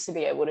mom used to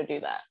be able to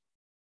do that.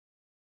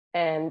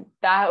 And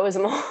that was a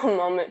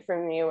moment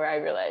for me where I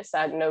realized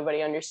that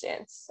nobody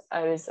understands.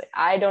 I was like,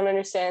 I don't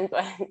understand,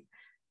 but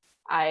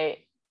I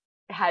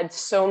had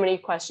so many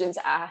questions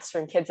asked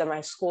from kids at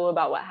my school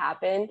about what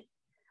happened.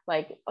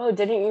 Like, oh,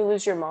 didn't you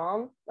lose your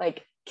mom?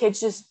 Like,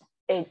 kids just,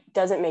 it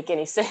doesn't make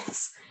any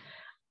sense.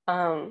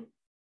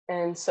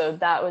 And so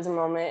that was a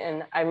moment.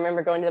 And I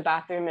remember going to the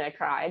bathroom and I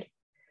cried.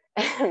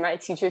 And my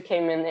teacher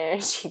came in there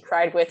and she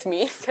cried with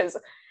me because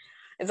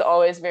it's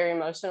always very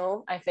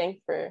emotional, I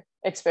think, for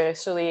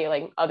especially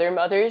like other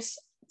mothers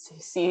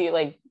to see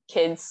like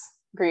kids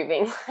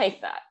grieving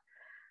like that.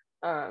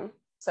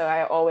 So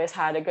I always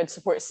had a good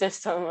support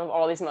system of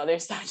all these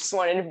mothers that just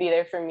wanted to be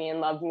there for me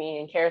and love me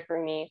and care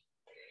for me.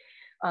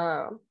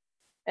 And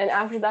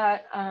after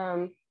that,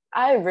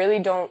 I really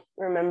don't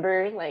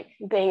remember like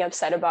being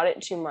upset about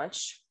it too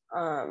much,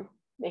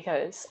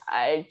 because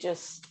I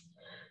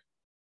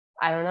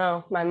don't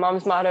know. My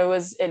mom's motto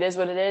was, it is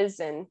what it is,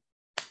 and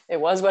it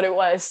was what it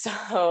was.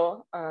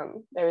 So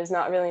there was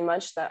not really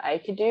much that I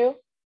could do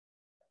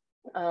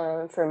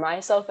for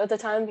myself at the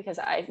time because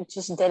I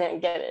just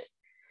didn't get it.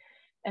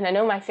 And I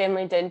know my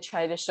family did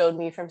try to shield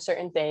me from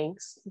certain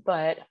things,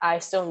 but I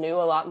still knew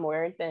a lot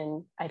more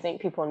than I think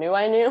people knew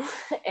I knew.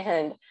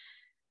 And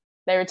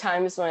there were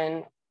times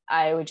when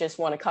I would just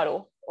want to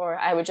cuddle, or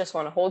I would just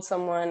want to hold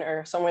someone,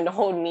 or someone to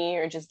hold me,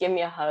 or just give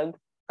me a hug.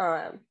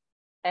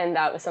 And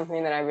that was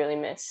something that I really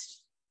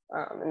missed.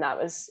 And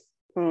that was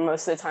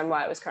most of the time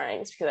why I was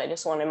crying, is because I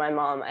just wanted my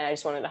mom and I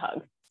just wanted a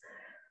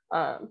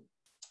hug.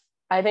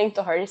 I think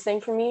the hardest thing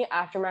for me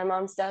after my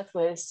mom's death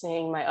was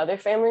seeing my other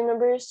family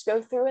members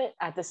go through it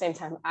at the same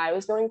time I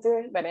was going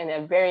through it, but in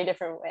a very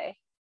different way.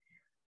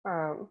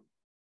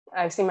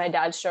 I've seen my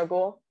dad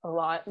struggle a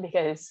lot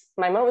because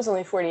my mom was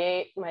only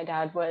 48. My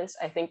dad was,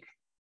 I think,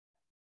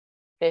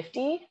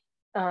 50.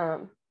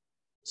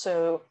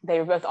 So they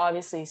were both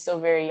obviously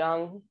still very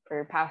young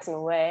for passing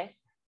away.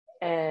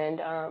 And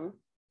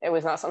it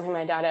was not something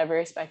my dad ever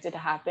expected to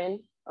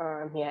happen.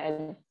 He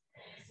had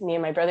me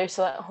and my brother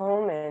still at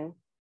home and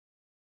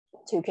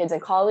 2 kids in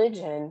college.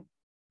 And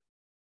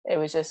it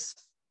was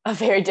just a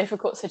very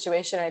difficult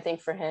situation, I think,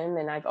 for him.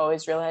 And I've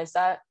always realized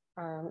that.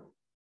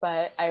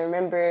 But I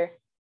remember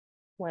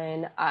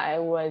when I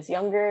was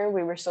younger,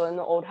 we were still in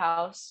the old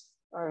house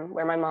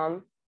where my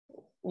mom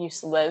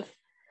used to live.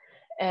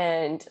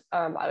 And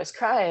I was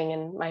crying,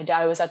 and my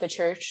dad was at the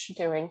church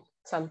doing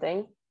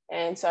something.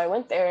 And so I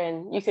went there,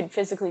 and you could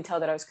physically tell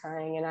that I was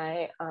crying. And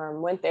I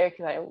went there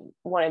because I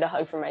wanted a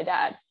hug from my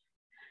dad.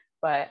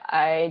 But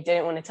I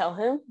didn't want to tell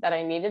him that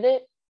I needed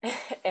it.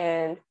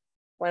 And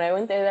when I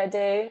went there that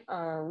day,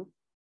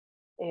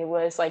 it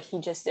was like he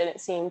just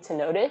didn't seem to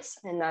notice.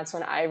 And that's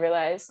when I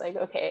realized, like,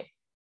 okay,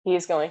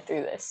 he's going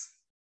through this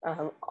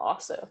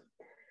also.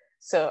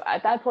 So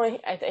at that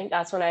point, I think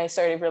that's when I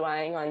started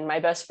relying on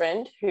my best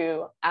friend,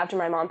 who, after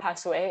my mom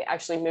passed away,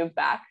 actually moved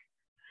back.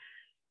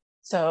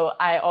 So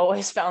I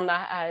always found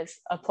that as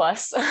a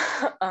plus.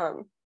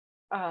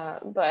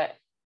 But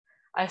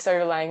I started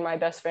relying on my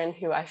best friend,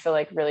 who I feel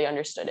like really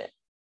understood it.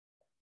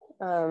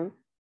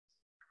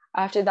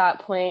 After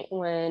that point,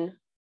 when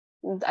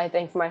I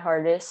think the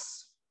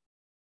hardest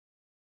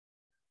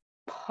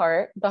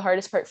part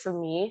for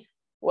me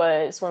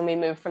was when we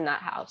moved from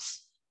that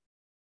house,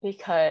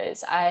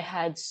 because I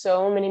had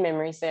so many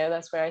memories there.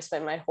 That's where I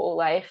spent my whole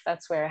life.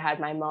 That's where I had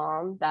my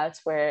mom.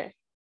 That's where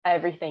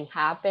everything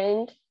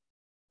happened.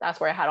 That's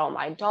where I had all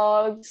my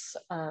dogs.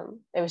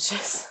 It was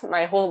just,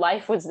 my whole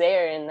life was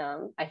there.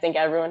 And I think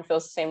everyone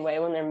feels the same way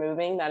when they're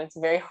moving, that it's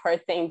a very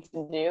hard thing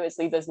to do, is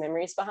leave those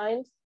memories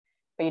behind,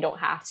 but you don't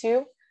have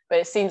to, but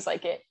it seems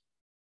like it.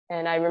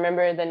 And I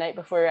remember the night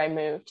before I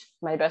moved,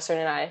 my best friend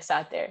and I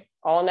sat there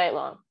all night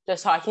long,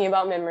 just talking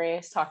about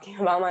memories, talking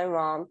about my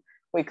mom.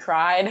 We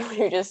cried,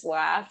 we just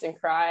laughed and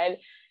cried.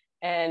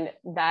 And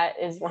that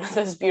is one of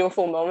those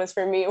beautiful moments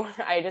for me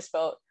where I just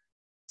felt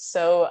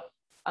so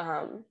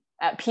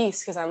at peace,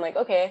 because I'm like,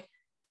 okay,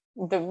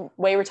 the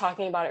way we're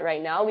talking about it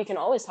right now, we can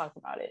always talk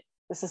about it.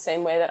 It's the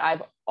same way that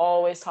I've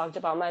always talked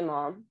about my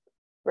mom,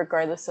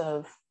 regardless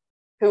of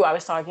who I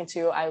was talking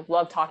to. I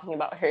love talking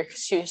about her because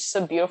she was just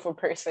a beautiful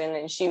person,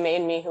 and she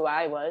made me who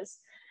I was,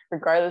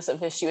 regardless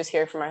of if she was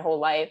here for my whole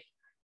life.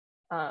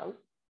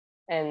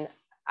 And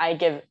I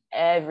give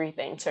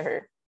everything to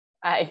her.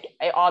 I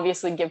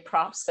obviously give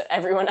props to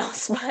everyone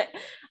else, but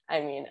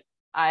I mean,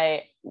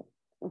 I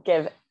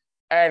give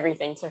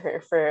everything to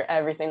her for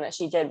everything that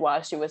she did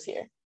while she was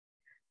here,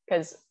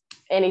 because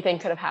anything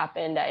could have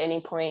happened at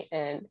any point,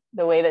 and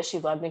the way that she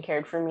loved and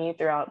cared for me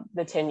throughout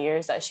the 10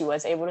 years that she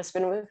was able to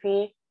spend with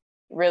me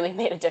really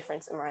made a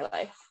difference in my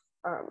life.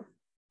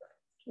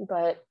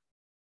 But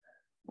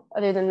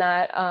other than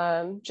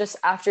that, just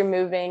after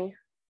moving,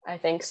 I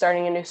think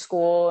starting a new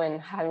school and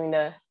having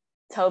to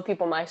tell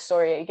people my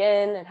story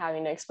again and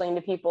having to explain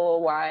to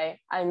people why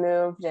I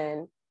moved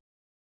and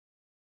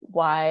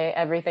why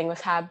everything was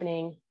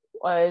happening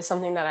was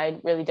something that I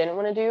really didn't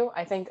want to do.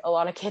 I think a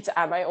lot of kids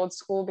at my old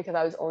school, because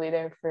I was only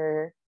there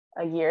for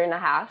a year and a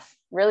half,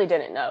 really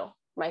didn't know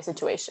my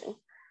situation.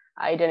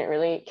 I didn't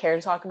really care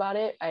to talk about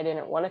it. I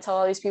didn't want to tell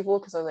all these people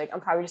because I was like,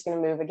 I'm probably just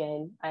going to move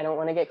again. I don't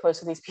want to get close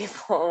to these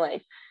people.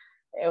 Like,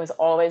 it was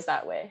always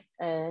that way.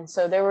 And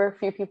so there were a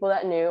few people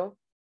that knew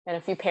and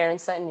a few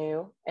parents that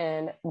knew,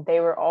 and they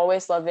were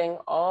always loving,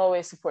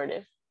 always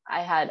supportive.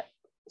 I had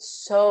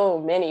so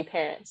many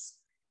parents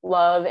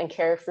love and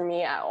care for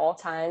me at all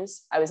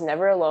times. I was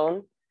never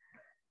alone.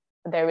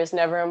 There was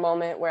never a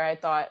moment where I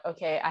thought,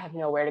 okay, I have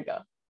nowhere to go.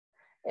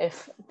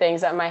 If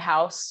things at my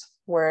house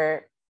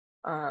were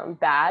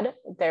bad,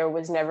 there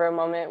was never a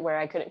moment where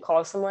I couldn't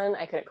call someone.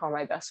 I couldn't call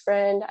my best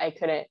friend. I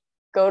couldn't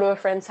go to a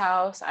friend's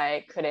house.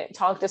 I couldn't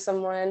talk to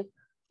someone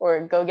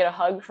or go get a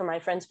hug from my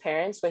friend's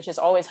parents, which has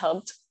always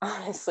helped,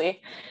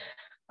 honestly.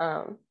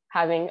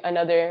 Having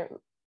another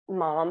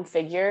mom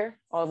figure,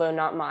 although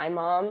not my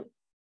mom,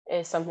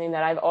 is something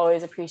that I've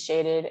always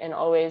appreciated and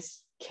always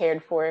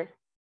cared for.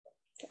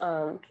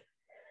 And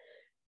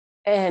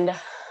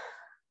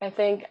I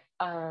think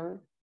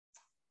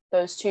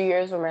those 2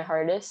 years were my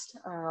hardest.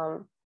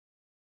 While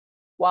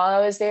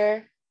I was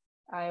there,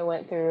 I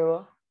went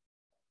through,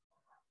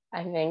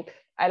 I think,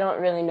 I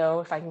don't really know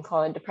if I can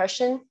call it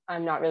depression.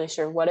 I'm not really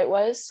sure what it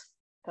was,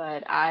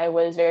 but I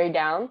was very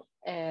down,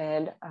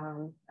 and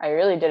I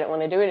really didn't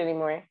want to do it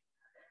anymore.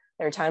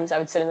 There were times I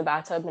would sit in the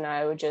bathtub and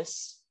I would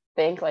just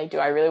think, like, do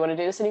I really want to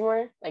do this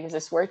anymore? Like, is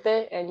this worth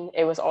it? And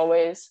it was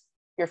always,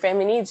 your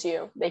family needs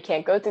you. They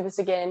can't go through this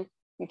again.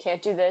 You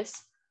can't do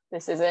this.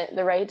 This isn't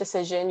the right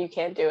decision. You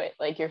can't do it.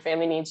 Like, your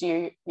family needs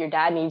you. Your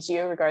dad needs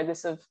you,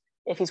 regardless of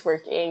if he's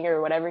working or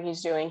whatever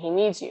he's doing, he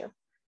needs you.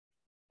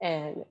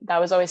 And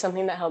that was always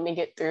something that helped me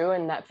get through,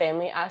 and that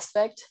family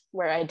aspect,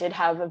 where I did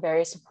have a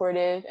very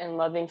supportive and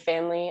loving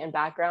family and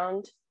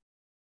background,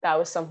 that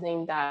was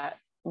something that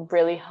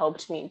really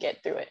helped me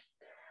get through it.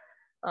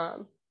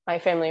 My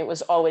family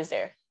was always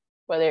there,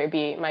 whether it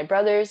be my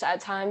brothers at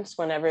times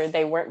whenever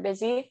they weren't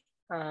busy.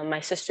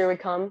 My sister would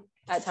come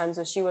at times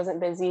when she wasn't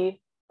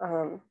busy.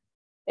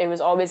 It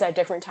was always at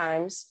different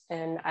times.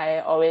 And I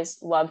always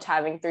loved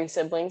having 3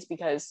 siblings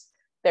because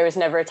there was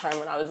never a time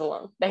when I was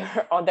alone.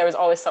 There was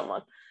always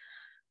someone.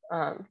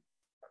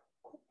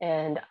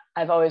 And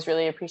I've always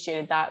really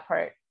appreciated that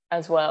part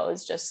as well,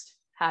 as just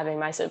having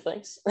my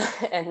siblings.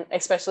 And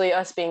especially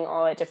us being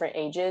all at different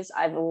ages,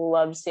 I've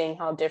loved seeing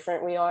how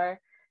different we are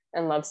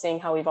and love seeing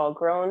how we've all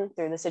grown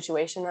through the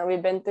situation that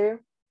we've been through.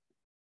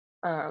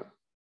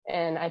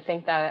 And I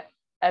think that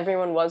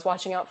everyone was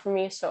watching out for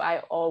me. So I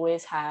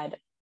always had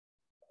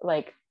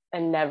like a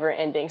never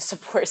ending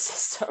support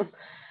system.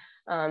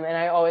 And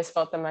I always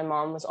felt that my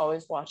mom was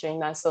always watching.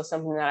 That's still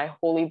something that I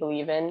wholly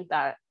believe in,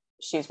 that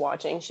she's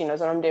watching. She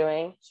knows what I'm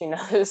doing. She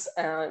knows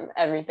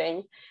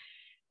everything.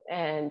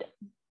 And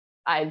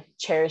I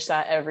cherish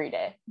that every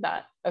day,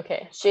 that,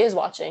 okay, she is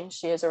watching,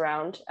 she is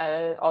around,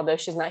 although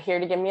she's not here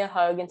to give me a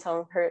hug and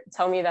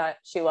tell me that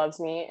she loves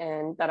me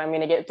and that I'm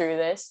going to get through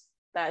this,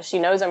 that she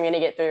knows I'm going to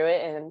get through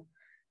it. And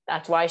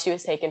that's why she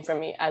was taken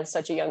from me at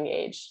such a young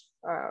age.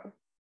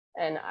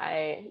 And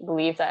I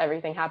believe that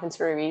everything happens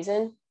for a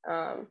reason.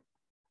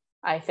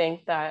 I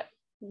think that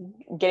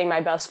getting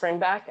my best friend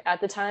back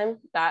at the time,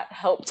 that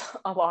helped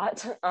a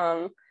lot.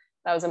 That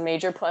was a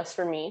major plus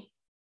for me.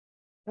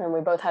 And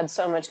we both had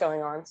so much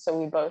going on. So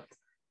we both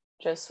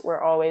just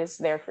were always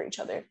there for each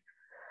other.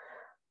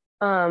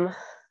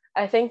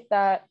 I think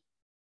that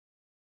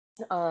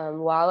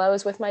while I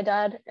was with my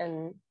dad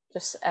and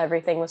just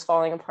everything was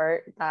falling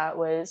apart, that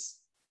was,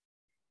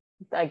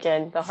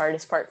 again, the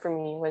hardest part for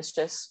me, was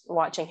just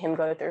watching him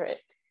go through it.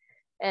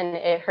 And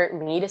it hurt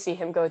me to see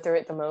him go through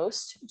it the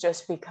most,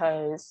 just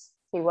because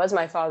he was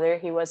my father.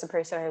 He was the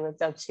person I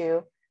looked up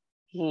to.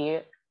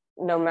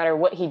 No matter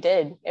what he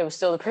did, it was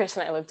still the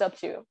person I looked up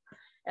to.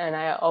 And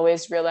I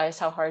always realized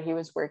how hard he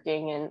was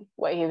working and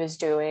what he was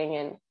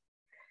doing.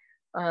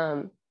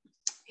 And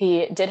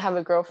he did have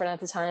a girlfriend at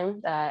the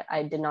time that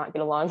I did not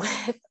get along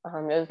with. It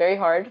was very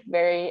hard,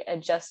 very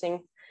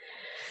adjusting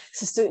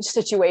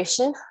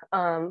situation.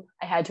 I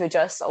had to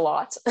adjust a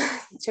lot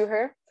to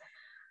her.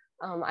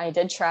 I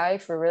did try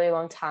for a really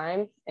long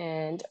time,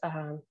 and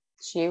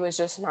she was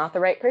just not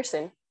the right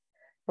person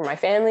for my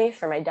family,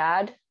 for my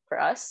dad, for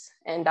us,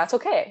 and that's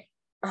okay.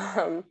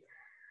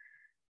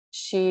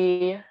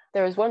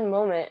 There was one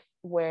moment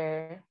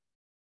where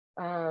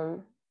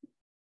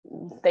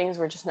things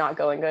were just not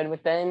going good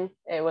with them.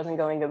 It wasn't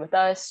going good with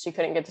us. She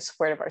couldn't get the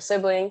support of our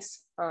siblings,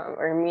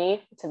 or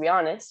me, to be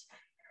honest.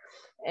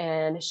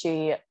 And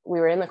we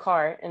were in the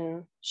car,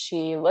 and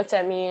she looked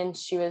at me and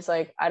she was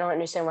like, I don't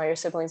understand why your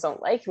siblings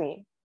don't like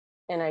me.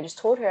 And I just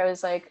told her, I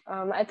was like,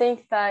 I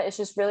think that it's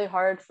just really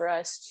hard for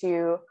us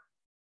to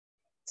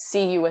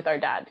see you with our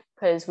dad,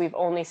 because we've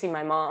only seen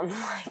my mom.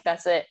 Like,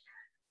 that's it.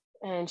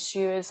 And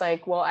she was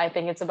like, well, I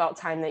think it's about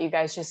time that you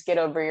guys just get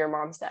over your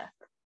mom's death.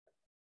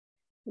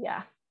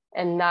 Yeah.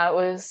 And that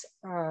was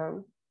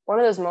one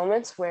of those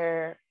moments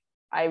where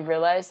I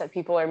realized that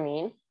people are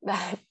mean,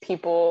 that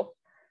people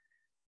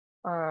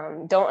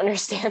don't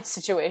understand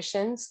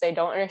situations. They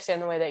don't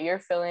understand the way that you're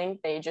feeling.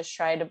 They just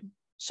try to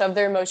shove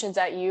their emotions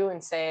at you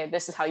and say,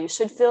 this is how you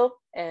should feel.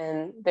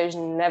 And there's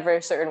never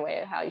a certain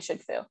way of how you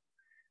should feel.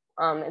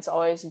 It's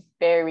always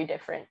very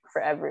different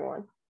for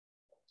everyone.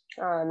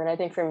 And I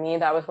think for me,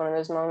 that was one of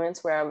those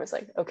moments where I was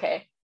like,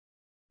 okay,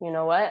 you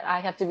know what?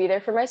 I have to be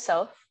there for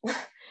myself.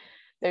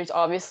 There's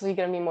obviously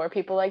going to be more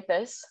people like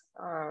this.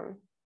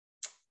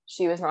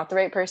 She was not the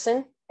right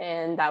person,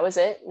 and that was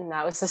it. And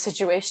that was the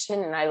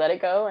situation, and I let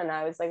it go. And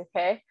I was like,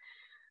 okay.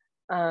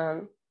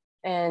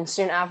 And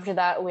soon after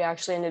that, we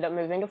actually ended up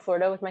moving to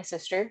Florida with my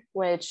sister,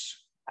 which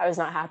I was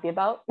not happy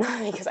about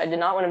because I did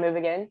not want to move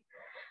again.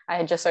 I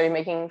had just started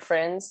making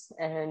friends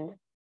and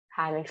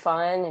having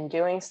fun and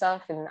doing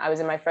stuff. And I was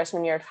in my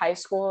freshman year of high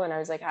school, and I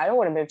was like, I don't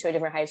want to move to a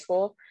different high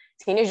school.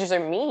 Teenagers are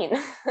mean.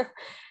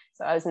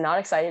 So I was not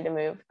excited to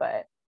move,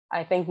 but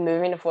I think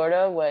moving to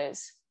Florida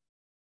was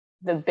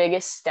the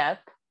biggest step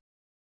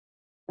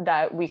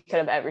that we could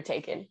have ever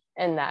taken.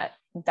 And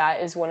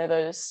that is one of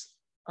those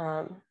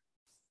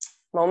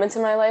moments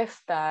in my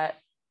life that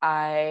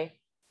I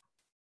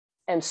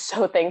am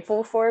so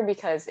thankful for,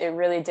 because it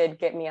really did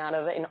get me out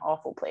of an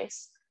awful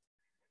place.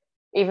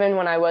 Even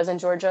when I was in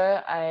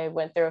Georgia, I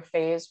went through a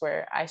phase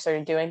where I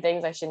started doing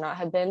things I should not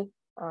have been,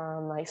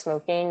 like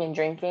smoking and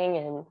drinking.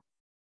 And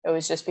it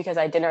was just because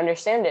I didn't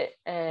understand it.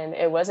 And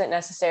it wasn't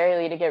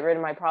necessarily to get rid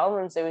of my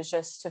problems. It was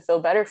just to feel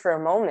better for a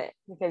moment,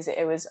 because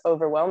it was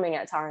overwhelming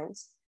at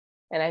times.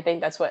 And I think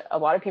that's what a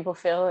lot of people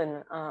feel.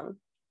 And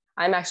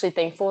I'm actually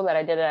thankful that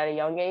I did it at a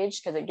young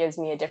age, because it gives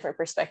me a different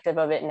perspective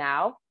of it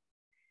now.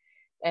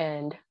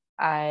 And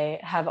I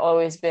have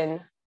always been,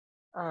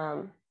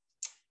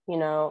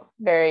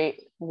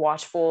 very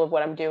watchful of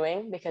what I'm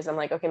doing, because I'm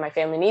like, okay, my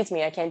family needs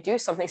me. I can't do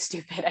something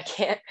stupid. I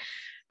can't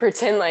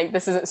pretend like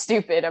this isn't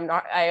stupid.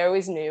 I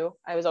always knew.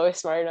 I was always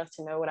smart enough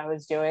to know what I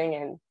was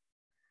doing.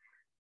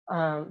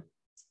 And,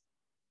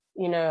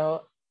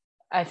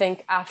 I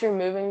think after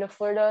moving to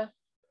Florida,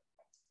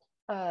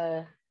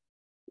 there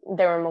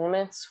were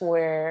moments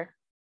where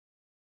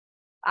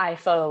I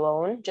felt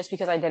alone just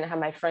because I didn't have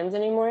my friends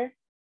anymore.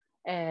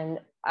 And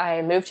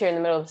I moved here in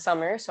the middle of the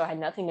summer, so I had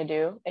nothing to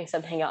do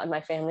except hang out with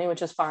my family,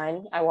 which was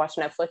fine. I watched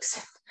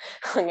Netflix,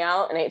 hung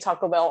out, and ate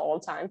Taco Bell all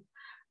the time.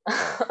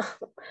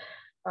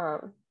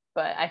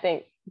 But I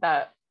think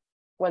that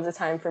was a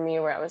time for me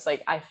where I was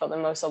like, I felt the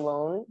most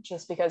alone,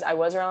 just because I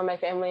was around my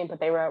family, but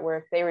they were at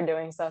work, they were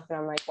doing stuff, and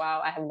I'm like,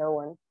 wow, I have no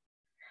one.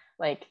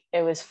 Like,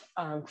 it was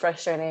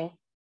frustrating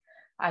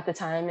at the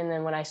time. And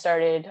then when I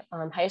started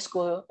high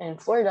school in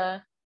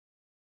Florida,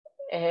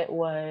 it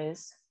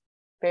was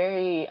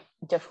very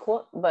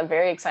difficult, but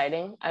very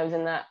exciting. I was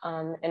in that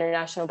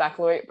International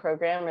Baccalaureate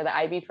program, or the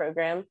IB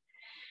program.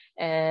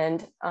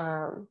 And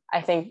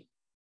I think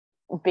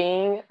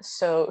being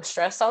so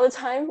stressed all the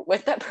time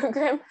with that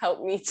program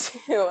helped me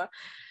to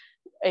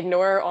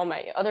ignore all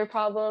my other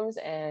problems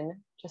and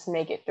just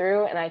make it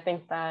through. And I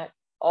think that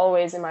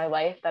always in my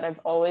life, that I've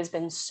always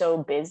been so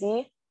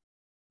busy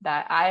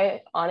that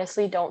I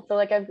honestly don't feel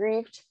like I've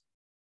grieved,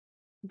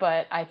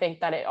 but I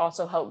think that it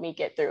also helped me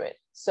get through it.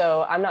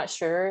 So I'm not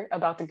sure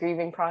about the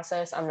grieving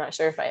process. I'm not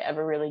sure if I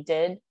ever really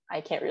did.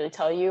 I can't really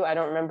tell you. I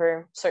don't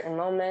remember certain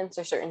moments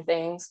or certain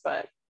things,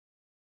 but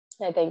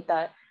I think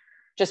that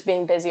just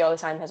being busy all the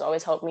time has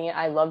always helped me.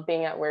 I love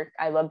being at work.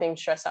 I love being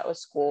stressed out with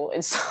school.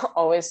 It's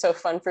always so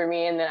fun for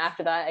me. And then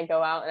after that, I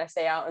go out and I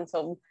stay out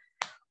until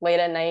late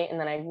at night, and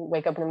then I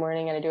wake up in the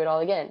morning and I do it all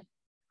again.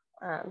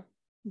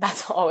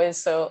 That's always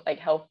so like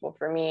helpful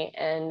for me.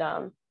 And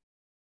I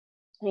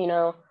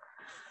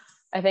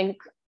think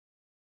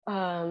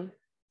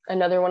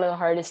another one of the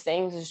hardest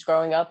things is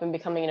growing up and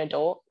becoming an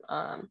adult.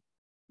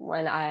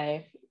 When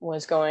I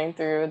was going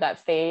through that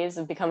phase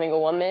of becoming a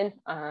woman,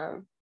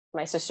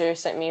 my sister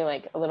sent me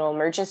like a little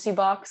emergency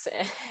box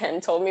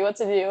and told me what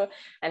to do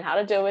and how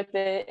to deal with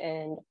it.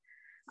 And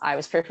I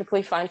was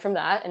perfectly fine from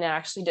that. And it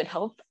actually did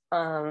help,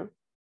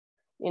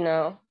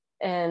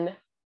 and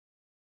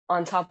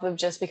on top of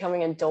just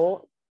becoming an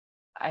adult,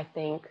 I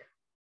think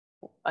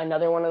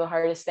another one of the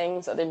hardest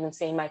things, other than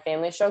seeing my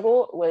family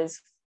struggle,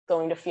 was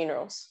going to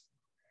funerals.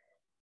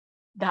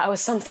 That was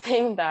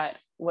something that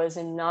was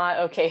not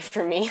okay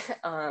for me.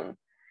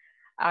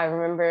 I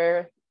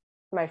remember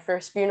my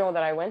first funeral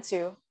that I went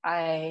to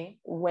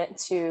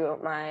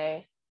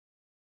my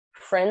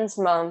friend's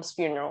mom's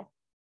funeral,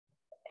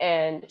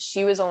 and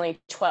she was only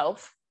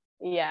 12.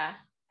 Yeah.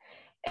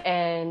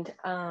 And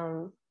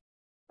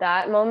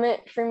that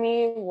moment for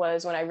me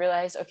was when I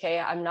realized, okay,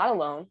 I'm not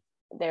alone.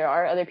 There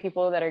are other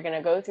people that are going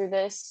to go through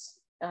this.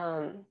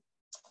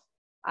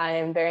 I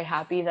am very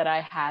happy that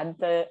I had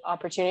the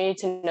opportunity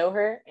to know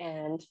her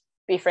and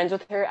be friends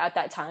with her at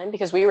that time,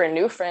 because we were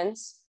new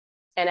friends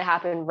and it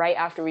happened right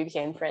after we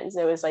became friends.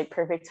 It was like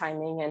perfect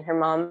timing. And her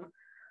mom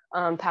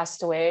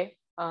passed away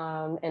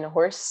in a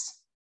horse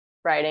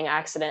riding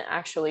accident,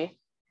 actually,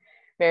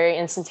 very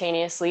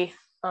instantaneously.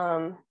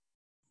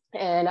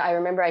 And I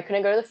remember I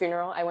couldn't go to the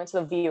funeral. I went to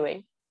the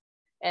viewing,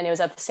 and it was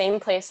at the same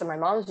place that my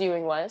mom's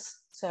viewing was.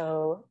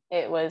 So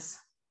it was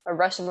a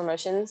rush of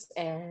emotions.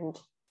 And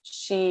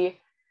she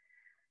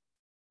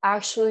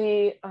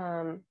actually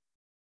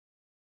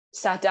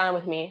sat down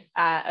with me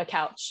at a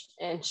couch,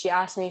 and she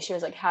asked me, she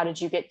was like, how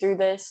did you get through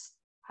this?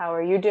 How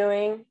are you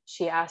doing?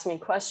 She asked me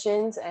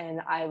questions,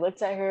 and I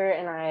looked at her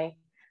and I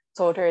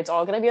told her, it's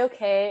all going to be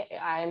okay.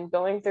 I'm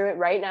going through it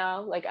right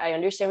now. Like, I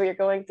understand what you're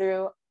going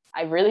through.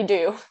 I really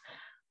do.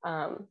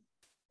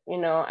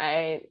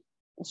 I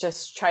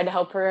just tried to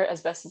help her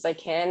as best as I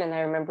can. And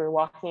I remember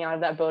walking out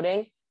of that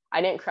building.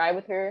 I didn't cry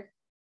with her.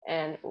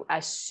 And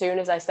as soon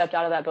as I stepped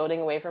out of that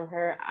building away from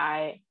her,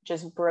 I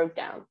just broke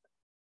down,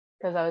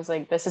 because I was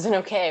like, this isn't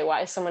okay.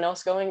 Why is someone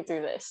else going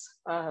through this?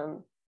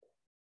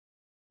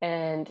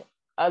 And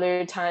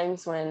other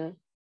times when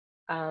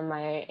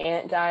my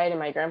aunt died and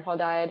my grandpa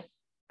died,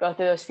 both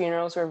of those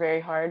funerals were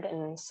very hard.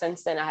 And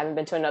since then, I haven't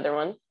been to another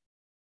one.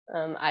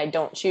 I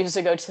don't choose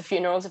to go to the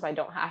funerals if I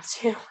don't have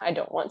to. I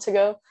don't want to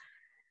go.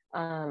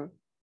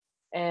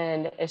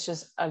 And it's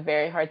just a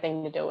very hard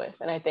thing to deal with.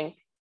 And I think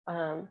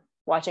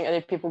watching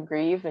other people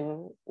grieve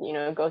and,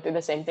 go through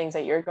the same things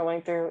that you're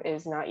going through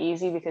is not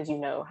easy, because you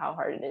know how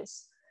hard it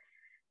is.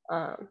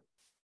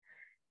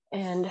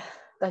 And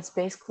that's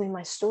basically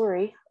my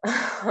story.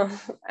 I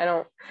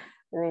don't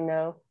really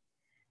know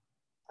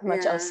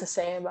much else to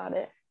say about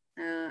it.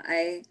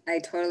 I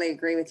totally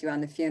agree with you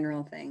on the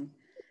funeral thing.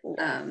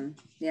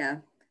 Yeah.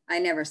 I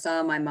never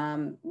saw my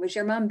mom. Was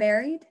your mom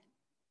buried?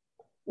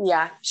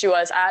 Yeah, she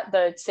was at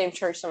the same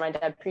church that my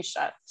dad preached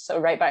at. So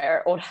right by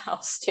our old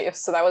house too.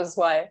 So that was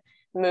why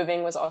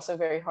moving was also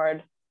very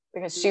hard,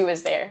 because she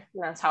was there,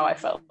 and that's how I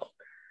felt.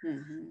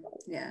 Mm-hmm.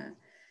 Yeah.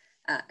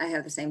 I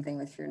have the same thing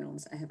with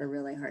funerals. I have a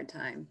really hard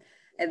time.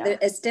 Yeah.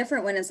 It's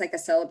different when it's like a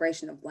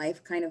celebration of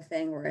life kind of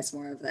thing, where it's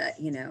more of that,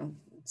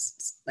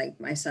 it's like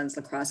my son's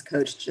lacrosse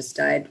coach just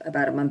died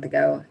about a month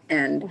ago,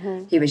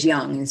 and he was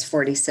young, he was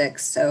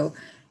 46. So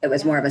it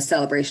was more of a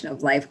celebration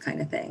of life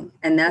kind of thing.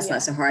 And that's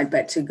not so hard,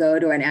 but to go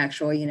to an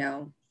actual,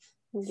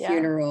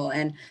 funeral.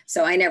 And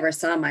so I never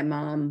saw my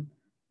mom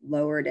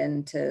lowered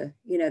into,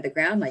 the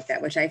ground like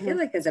that, which I feel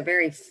like is a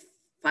very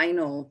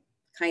final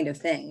kind of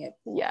thing. It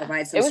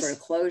provides some sort of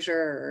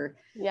closure.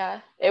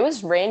 It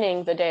was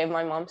raining the day of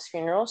my mom's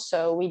funeral,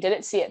 so we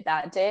didn't see it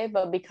that day,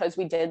 but because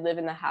we did live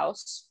in the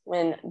house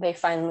when they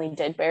finally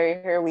did bury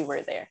her, we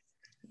were there.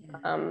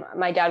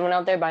 My dad went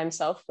out there by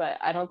himself, but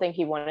I don't think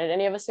he wanted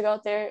any of us to go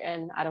out there,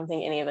 and I don't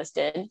think any of us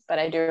did, but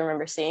I do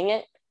remember seeing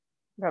it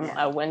from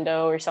a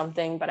window or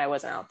something, but I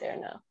wasn't out there.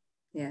 No.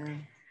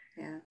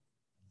 Yeah.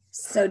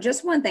 So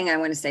just one thing I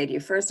want to say to you,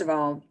 first of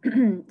all,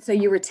 so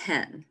you were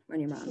 10 when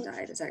your mom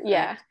died, is that correct?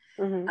 Yeah.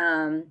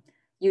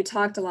 You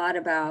talked a lot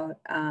about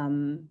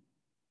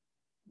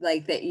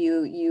like that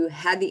you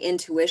had the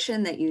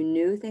intuition that you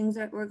knew things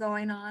that were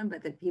going on,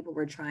 but that people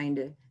were trying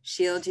to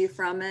shield you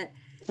from it.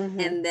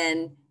 And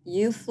then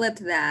you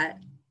flipped that,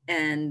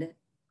 and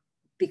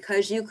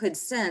because you could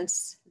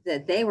sense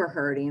that they were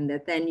hurting,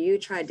 that then you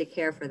tried to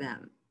care for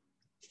them.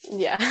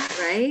 Yeah.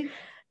 Right?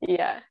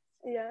 Yeah.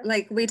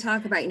 Like we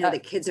talk about,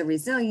 that kids are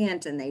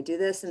resilient and they do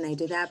this and they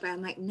do that, but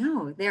I'm like,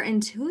 no, they're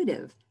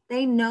intuitive.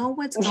 They know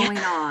what's going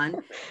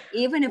on,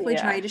 even if we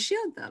try to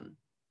shield them.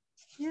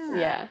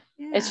 Yeah.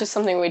 It's just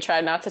something we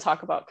try not to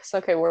talk about, because,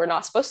 okay, we're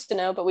not supposed to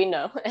know, but we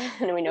know,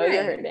 and we know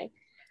you're hurting.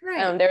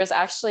 Right. There was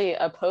actually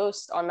a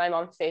post on my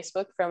mom's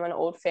Facebook from an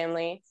old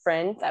family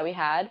friend that we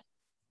had.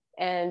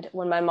 And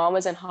when my mom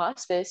was in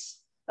hospice,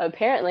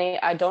 apparently,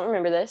 I don't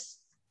remember this,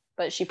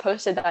 but she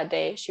posted that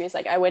day. She was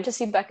like, I went to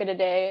see Becca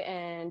today,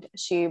 and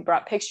she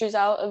brought pictures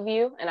out of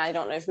you. And I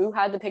don't know who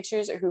had the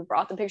pictures or who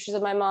brought the pictures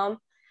of my mom,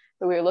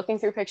 but we were looking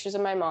through pictures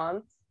of my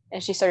mom,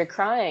 and she started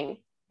crying.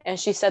 And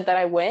she said that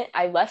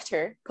I left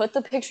her, put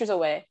the pictures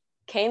away,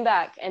 came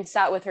back and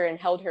sat with her and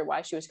held her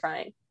while she was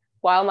crying,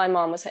 while my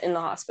mom was in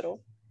the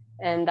hospital.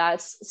 And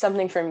that's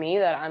something for me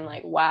that I'm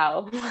like,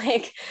 wow,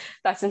 like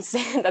that's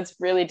insane. That's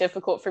really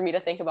difficult for me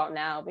to think about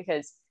now,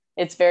 because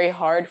it's very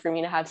hard for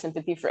me to have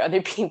sympathy for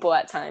other people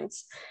at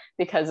times,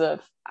 because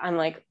I'm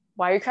like,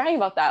 why are you crying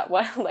about that?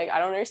 What? Like, I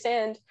don't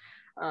understand.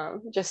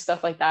 Just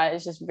stuff like that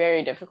is just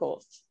very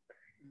difficult.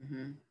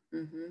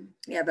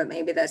 Yeah, but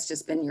maybe that's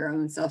just been your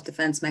own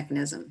self-defense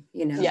mechanism,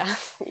 Yeah.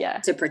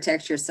 to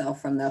protect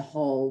yourself from the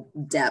whole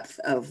depth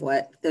of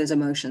what those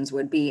emotions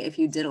would be if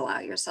you did allow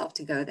yourself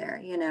to go there,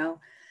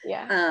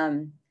 Yeah.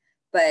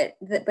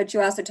 But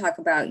you also talk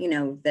about,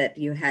 that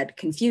you had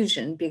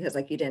confusion because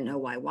like you didn't know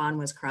why Juan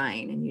was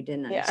crying, and you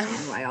didn't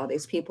understand why all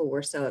these people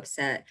were so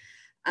upset.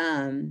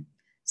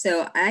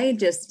 So I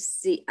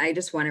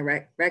just want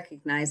to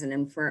recognize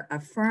and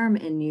affirm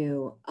in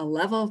you a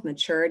level of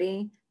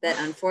maturity that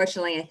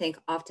unfortunately I think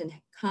often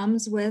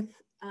comes with,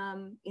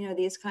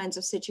 these kinds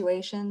of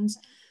situations.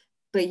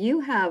 But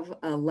you have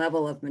a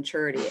level of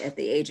maturity at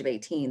the age of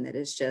 18 that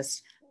is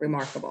just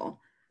remarkable.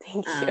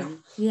 Thank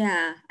you.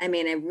 Yeah, I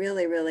mean,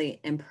 really, really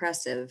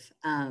impressive.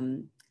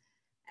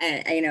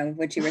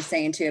 What you were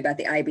saying too about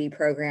the IB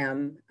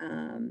program,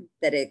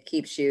 that it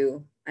keeps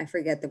you, I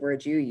forget the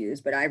word you use,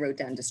 but I wrote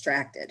down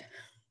distracted.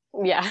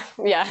 Yeah.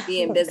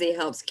 Being busy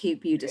helps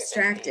keep you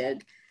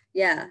distracted.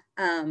 Yeah.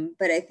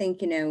 But I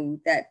think,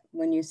 that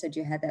when you said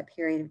you had that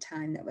period of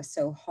time that was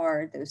so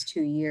hard, those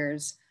 2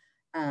 years,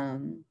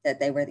 that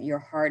they were your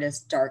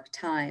hardest dark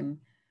time,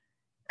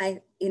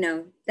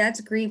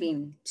 that's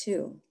grieving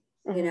too,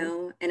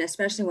 and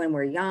especially when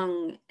we're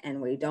young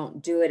and we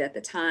don't do it at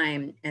the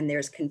time and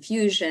there's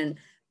confusion,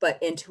 but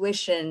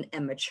intuition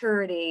and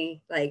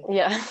maturity, like,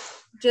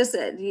 just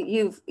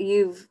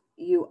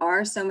you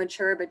are so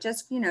mature, but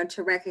just,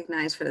 to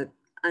recognize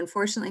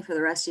unfortunately for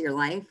the rest of your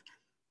life,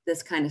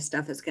 this kind of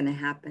stuff is going to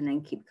happen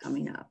and keep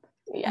coming up.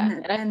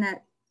 Yeah.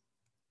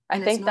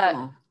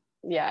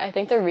 I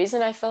think the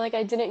reason I felt like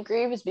I didn't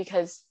grieve is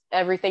because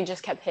everything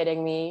just kept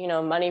hitting me,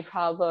 money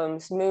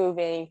problems,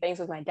 moving, things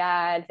with my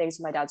dad, things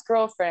with my dad's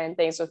girlfriend,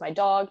 things with my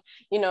dog,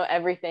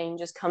 everything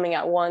just coming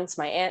at once,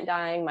 my aunt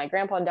dying, my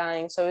grandpa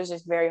dying. So it was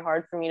just very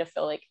hard for me to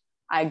feel like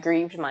I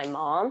grieved my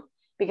mom,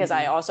 because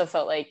I also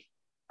felt like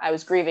I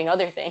was grieving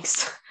other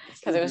things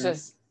because it was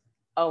just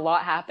a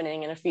lot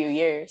happening in a few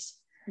years.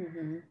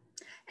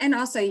 And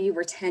also you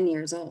were 10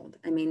 years old.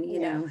 I mean,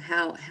 know,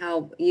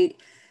 how you,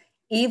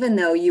 even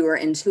though you were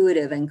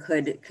intuitive and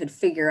could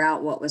figure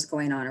out what was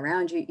going on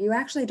around you, you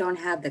actually don't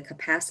have the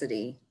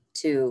capacity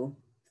to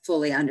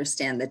fully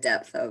understand the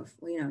depth of,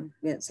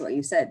 it's what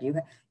you said.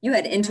 You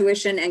had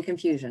intuition and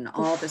confusion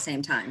all at the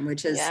same time,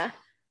 which is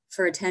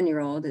for a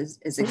 10-year-old is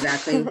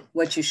exactly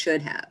what you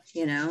should have,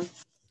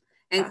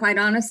 And quite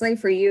honestly,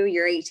 for you,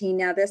 you're 18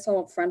 now. This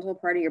whole frontal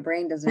part of your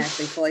brain doesn't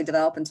actually fully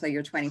develop until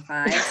you're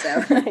 25.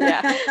 So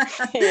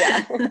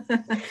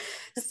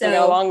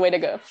So a long way to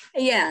go.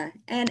 Yeah,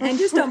 and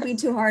just don't be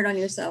too hard on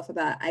yourself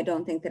about. I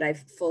don't think that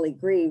I've fully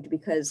grieved,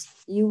 because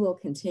you will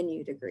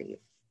continue to grieve.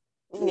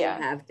 You will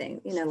have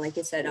things, like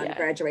you said on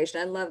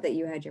graduation. I love that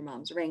you had your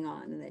mom's ring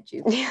on and that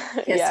you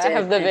kissed it. I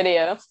have the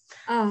video.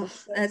 Oh,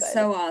 that's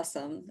so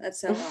awesome.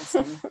 That's so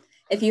awesome.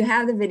 If you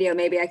have the video,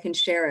 maybe I can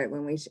share it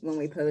when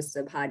we post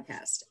the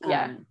podcast.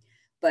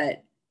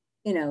 But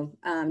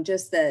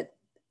just that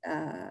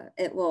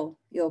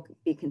you'll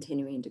be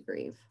continuing to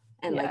grieve,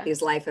 and like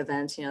these life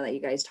events, that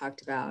you guys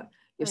talked about,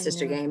 your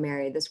sister getting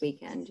married this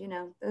weekend,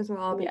 those will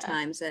all be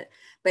times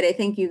but I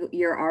think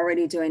you're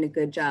already doing a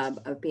good job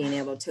of being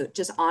able to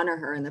just honor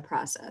her in the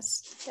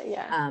process.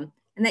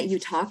 And that you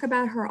talk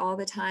about her all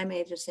the time.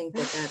 I just think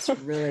that that's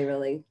really,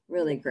 really,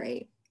 really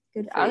great.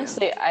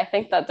 Honestly, I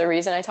think that the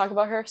reason I talk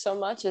about her so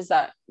much is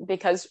that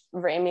because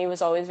Rami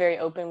was always very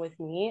open with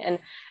me, and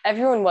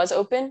everyone was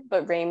open,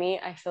 but Rami,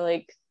 I feel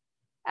like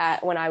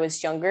when I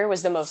was younger,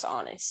 was the most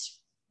honest.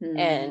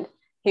 And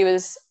he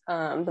was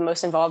the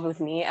most involved with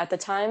me at the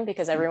time,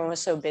 because everyone was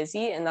so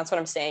busy. And that's what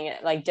I'm saying,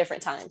 at like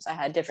different times. I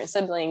had different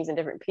siblings and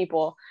different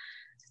people.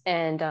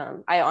 And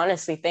I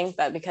honestly think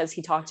that because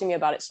he talked to me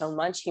about it so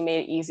much, he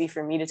made it easy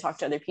for me to talk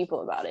to other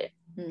people about it.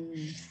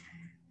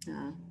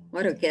 Oh,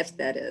 what a gift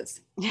that is.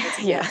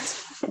 Yeah,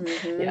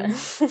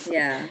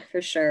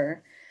 for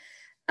sure.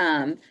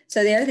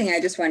 So the other thing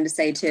I just wanted to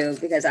say too,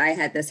 because I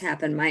had this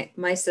happen,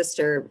 my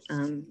sister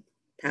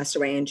passed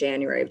away in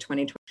January of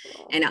 2020,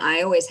 and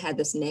I always had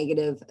this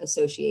negative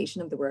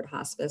association of the word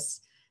hospice,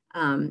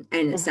 and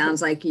it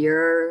sounds like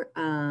your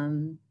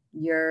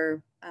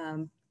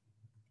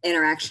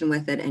interaction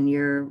with it and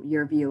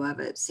your view of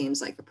it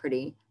seems like a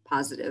pretty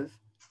positive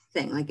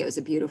thing. Like it was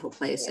a beautiful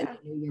place, and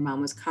you knew your mom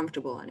was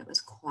comfortable, and it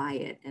was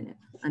quiet, and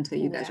until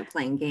you guys were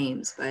playing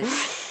games. But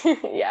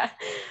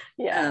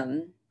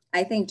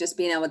I think just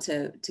being able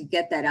to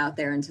get that out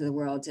there into the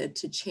world,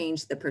 to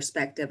change the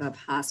perspective of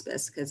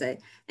hospice, because I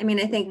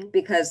think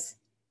because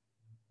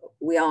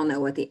we all know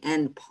what the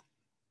end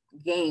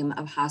game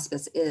of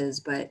hospice is,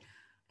 but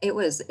it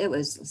was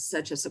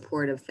such a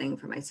supportive thing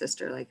for my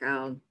sister. Like,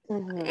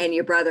 and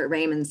your brother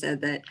Raymond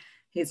said that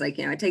he's like,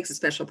 it takes a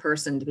special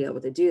person to be able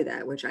to do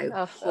that, which I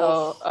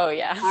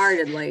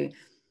wholeheartedly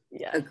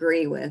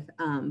agree with.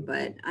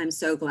 But I'm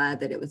so glad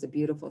that it was a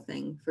beautiful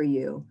thing for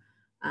you,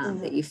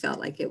 that you felt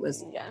like it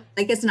was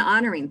like it's an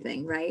honoring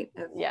thing, right?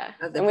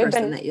 Of the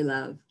person that you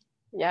love.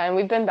 Yeah, and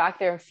we've been back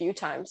there a few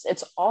times.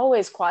 It's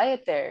always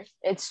quiet there.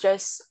 It's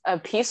just a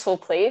peaceful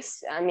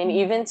place. I mean,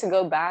 even to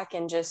go back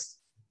and just,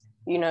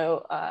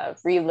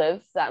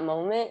 relive that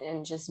moment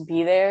and just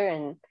be there,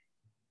 and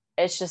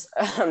it's just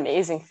an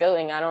amazing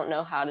feeling. I don't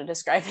know how to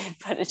describe it,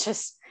 but it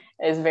just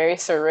is very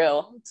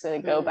surreal to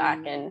go back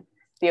and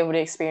be able to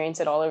experience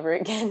it all over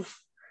again.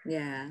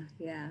 Yeah.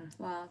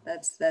 Well,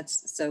 that's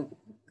so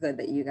good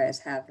that you guys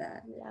have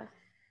that.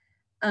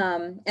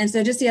 And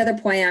so just the other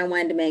point I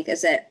wanted to make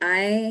is that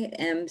I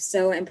am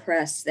so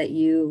impressed that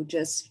you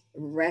just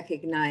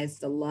recognize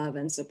the love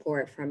and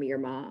support from your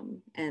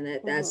mom, and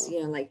that's,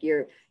 like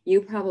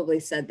you probably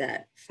said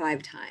that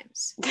 5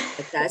 times,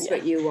 but that's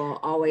what you will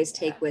always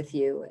take with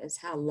you, is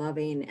how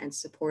loving and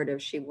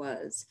supportive she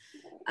was.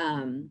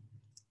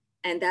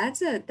 And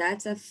that's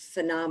a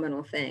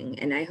phenomenal thing.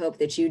 And I hope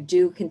that you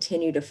do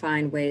continue to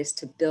find ways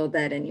to build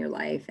that in your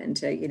life, and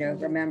to,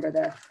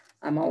 remember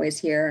I'm always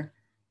here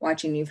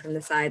watching you from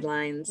the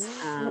sidelines.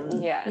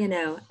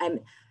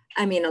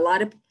 I mean, a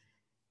lot of,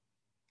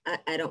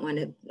 I don't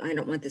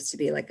want this to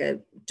be like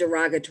a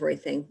derogatory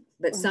thing,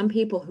 but some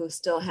people who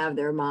still have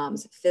their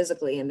moms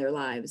physically in their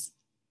lives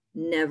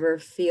never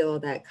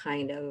feel that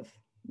kind of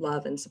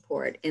love and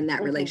support in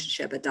that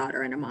relationship, a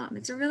daughter and a mom.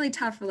 It's a really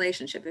tough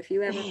relationship. If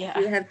you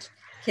have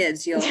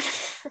kids,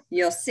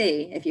 you'll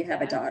see if you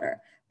have a daughter.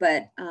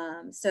 But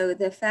so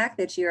the fact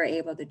that you're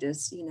able to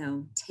just,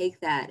 take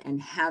that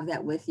and have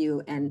that with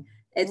you, and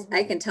it's,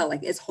 I can tell,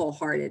 like, it's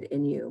wholehearted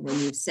in you when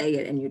you say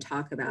it and you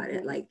talk about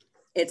it, like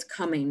it's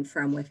coming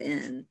from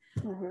within.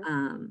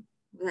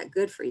 That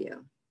good for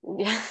you.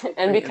 Yeah.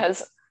 And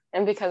because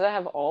I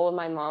have all of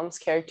my mom's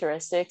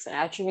characteristics and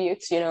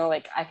attributes,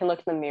 like I can look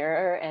in the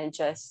mirror and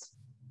just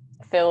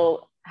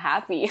feel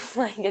happy.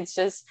 Like it's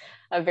just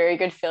a very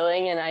good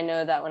feeling. And I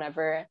know that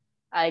whenever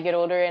I get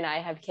older and I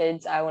have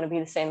kids, I want to be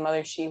the same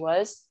mother she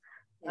was.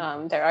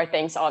 There are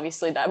things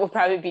obviously that will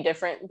probably be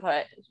different,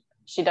 but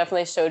she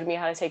definitely showed me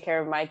how to take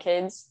care of my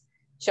kids.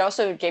 She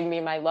also gave me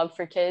my love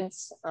for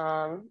kids.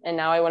 And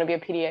now I want to be a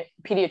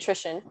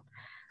pediatrician.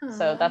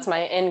 So that's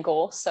my end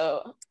goal.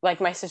 So like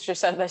my sister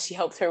said that she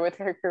helped her with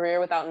her career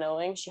without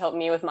knowing. She helped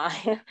me with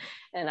mine,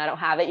 and I don't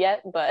have it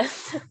yet, but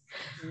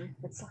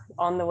it's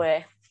on the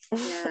way.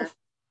 Yeah.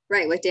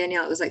 Right. With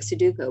Danielle, it was like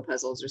Sudoku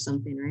puzzles or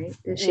something, right?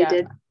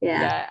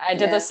 Yeah, I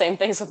did the same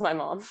things with my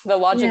mom. The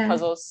logic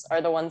puzzles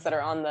are the ones that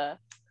are on the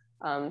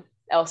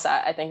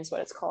LSAT, I think is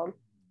what it's called.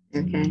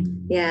 Okay.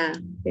 Yeah.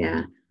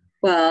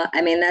 Well,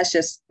 I mean, that's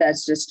just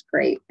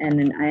great.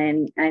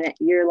 And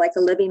you're like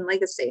a living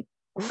legacy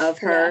of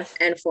her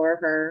and for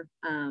her.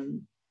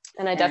 And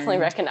I definitely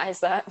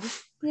recognize that.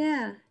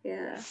 Yeah.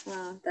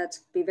 Well,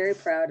 be very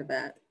proud of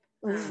that,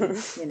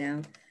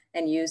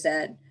 and use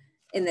that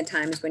in the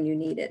times when you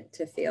need it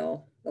to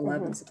feel the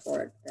love and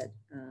support that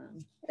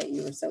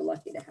you were so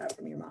lucky to have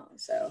from your mom.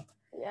 So,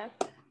 yeah.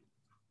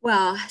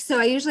 Well, so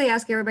I usually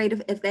ask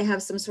everybody if they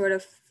have some sort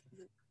of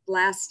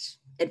last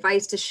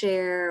advice to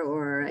share,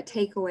 or a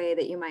takeaway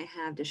that you might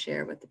have to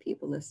share with the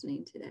people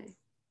listening today.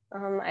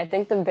 I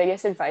think the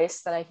biggest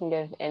advice that I can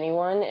give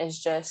anyone is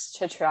just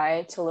to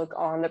try to look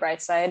on the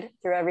bright side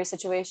through every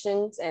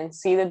situation, and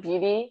see the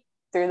beauty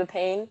through the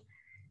pain,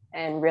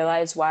 and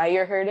realize why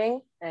you're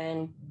hurting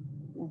and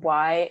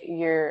why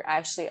you're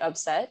actually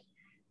upset,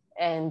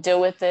 and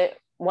deal with it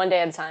one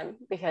day at a time,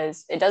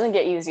 because it doesn't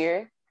get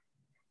easier.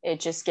 It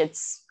just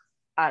gets,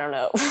 I don't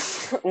know,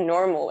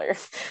 normaler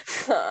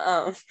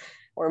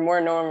or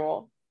more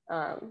normal.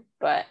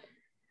 But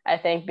I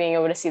think being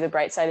able to see the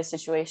bright side of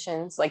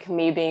situations, like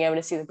me being able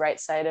to see the bright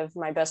side of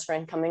my best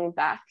friend coming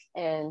back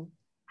and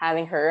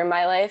having her in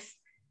my life,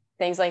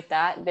 things like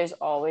that, there's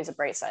always a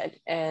bright side,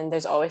 and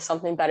there's always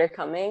something better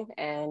coming,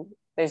 and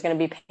there's going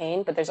to be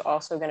pain, but there's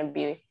also going to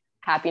be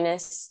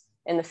happiness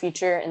in the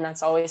future. And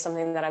that's always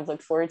something that I've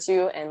looked forward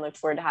to, and looked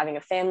forward to having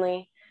a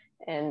family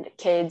and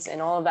kids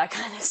and all of that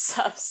kind of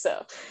stuff.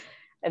 So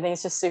I think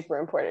it's just super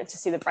important to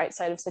see the bright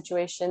side of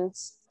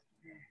situations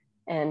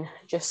and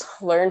just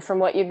learn from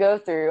what you go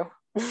through.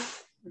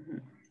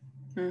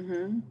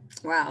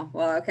 Wow.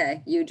 Well,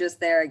 okay. You just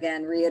there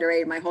again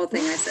reiterated my whole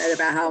thing I said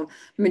about how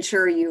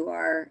mature you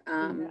are,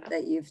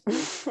 that you've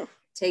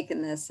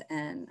taken this,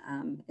 and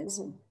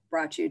it's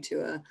brought you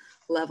to a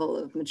level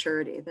of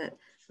maturity that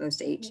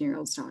most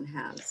 18-year-olds don't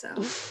have. So,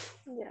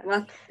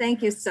 well,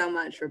 thank you so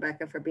much,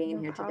 Rebecca, for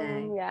being here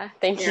today. Yeah.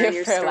 Thank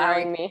you for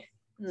allowing me.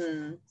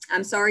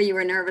 I'm sorry you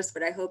were nervous,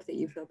 but I hope that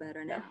you feel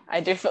better now.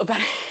 I do feel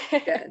better.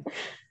 Good.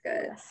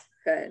 Yes.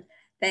 Good.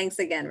 Thanks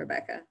again,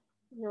 Rebecca.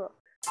 You're welcome.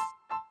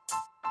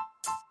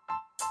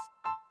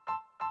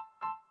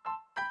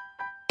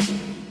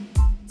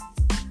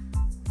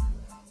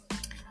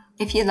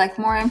 If you'd like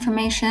more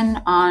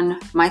information on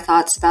my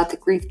thoughts about the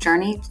grief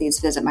journey, please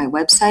visit my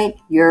website,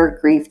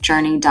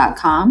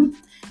 yourgriefjourney.com.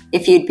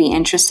 If you'd be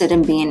interested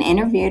in being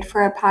interviewed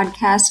for a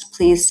podcast,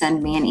 please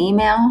send me an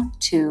email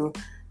to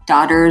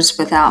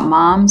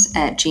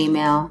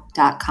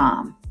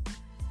daughterswithoutmoms@gmail.com.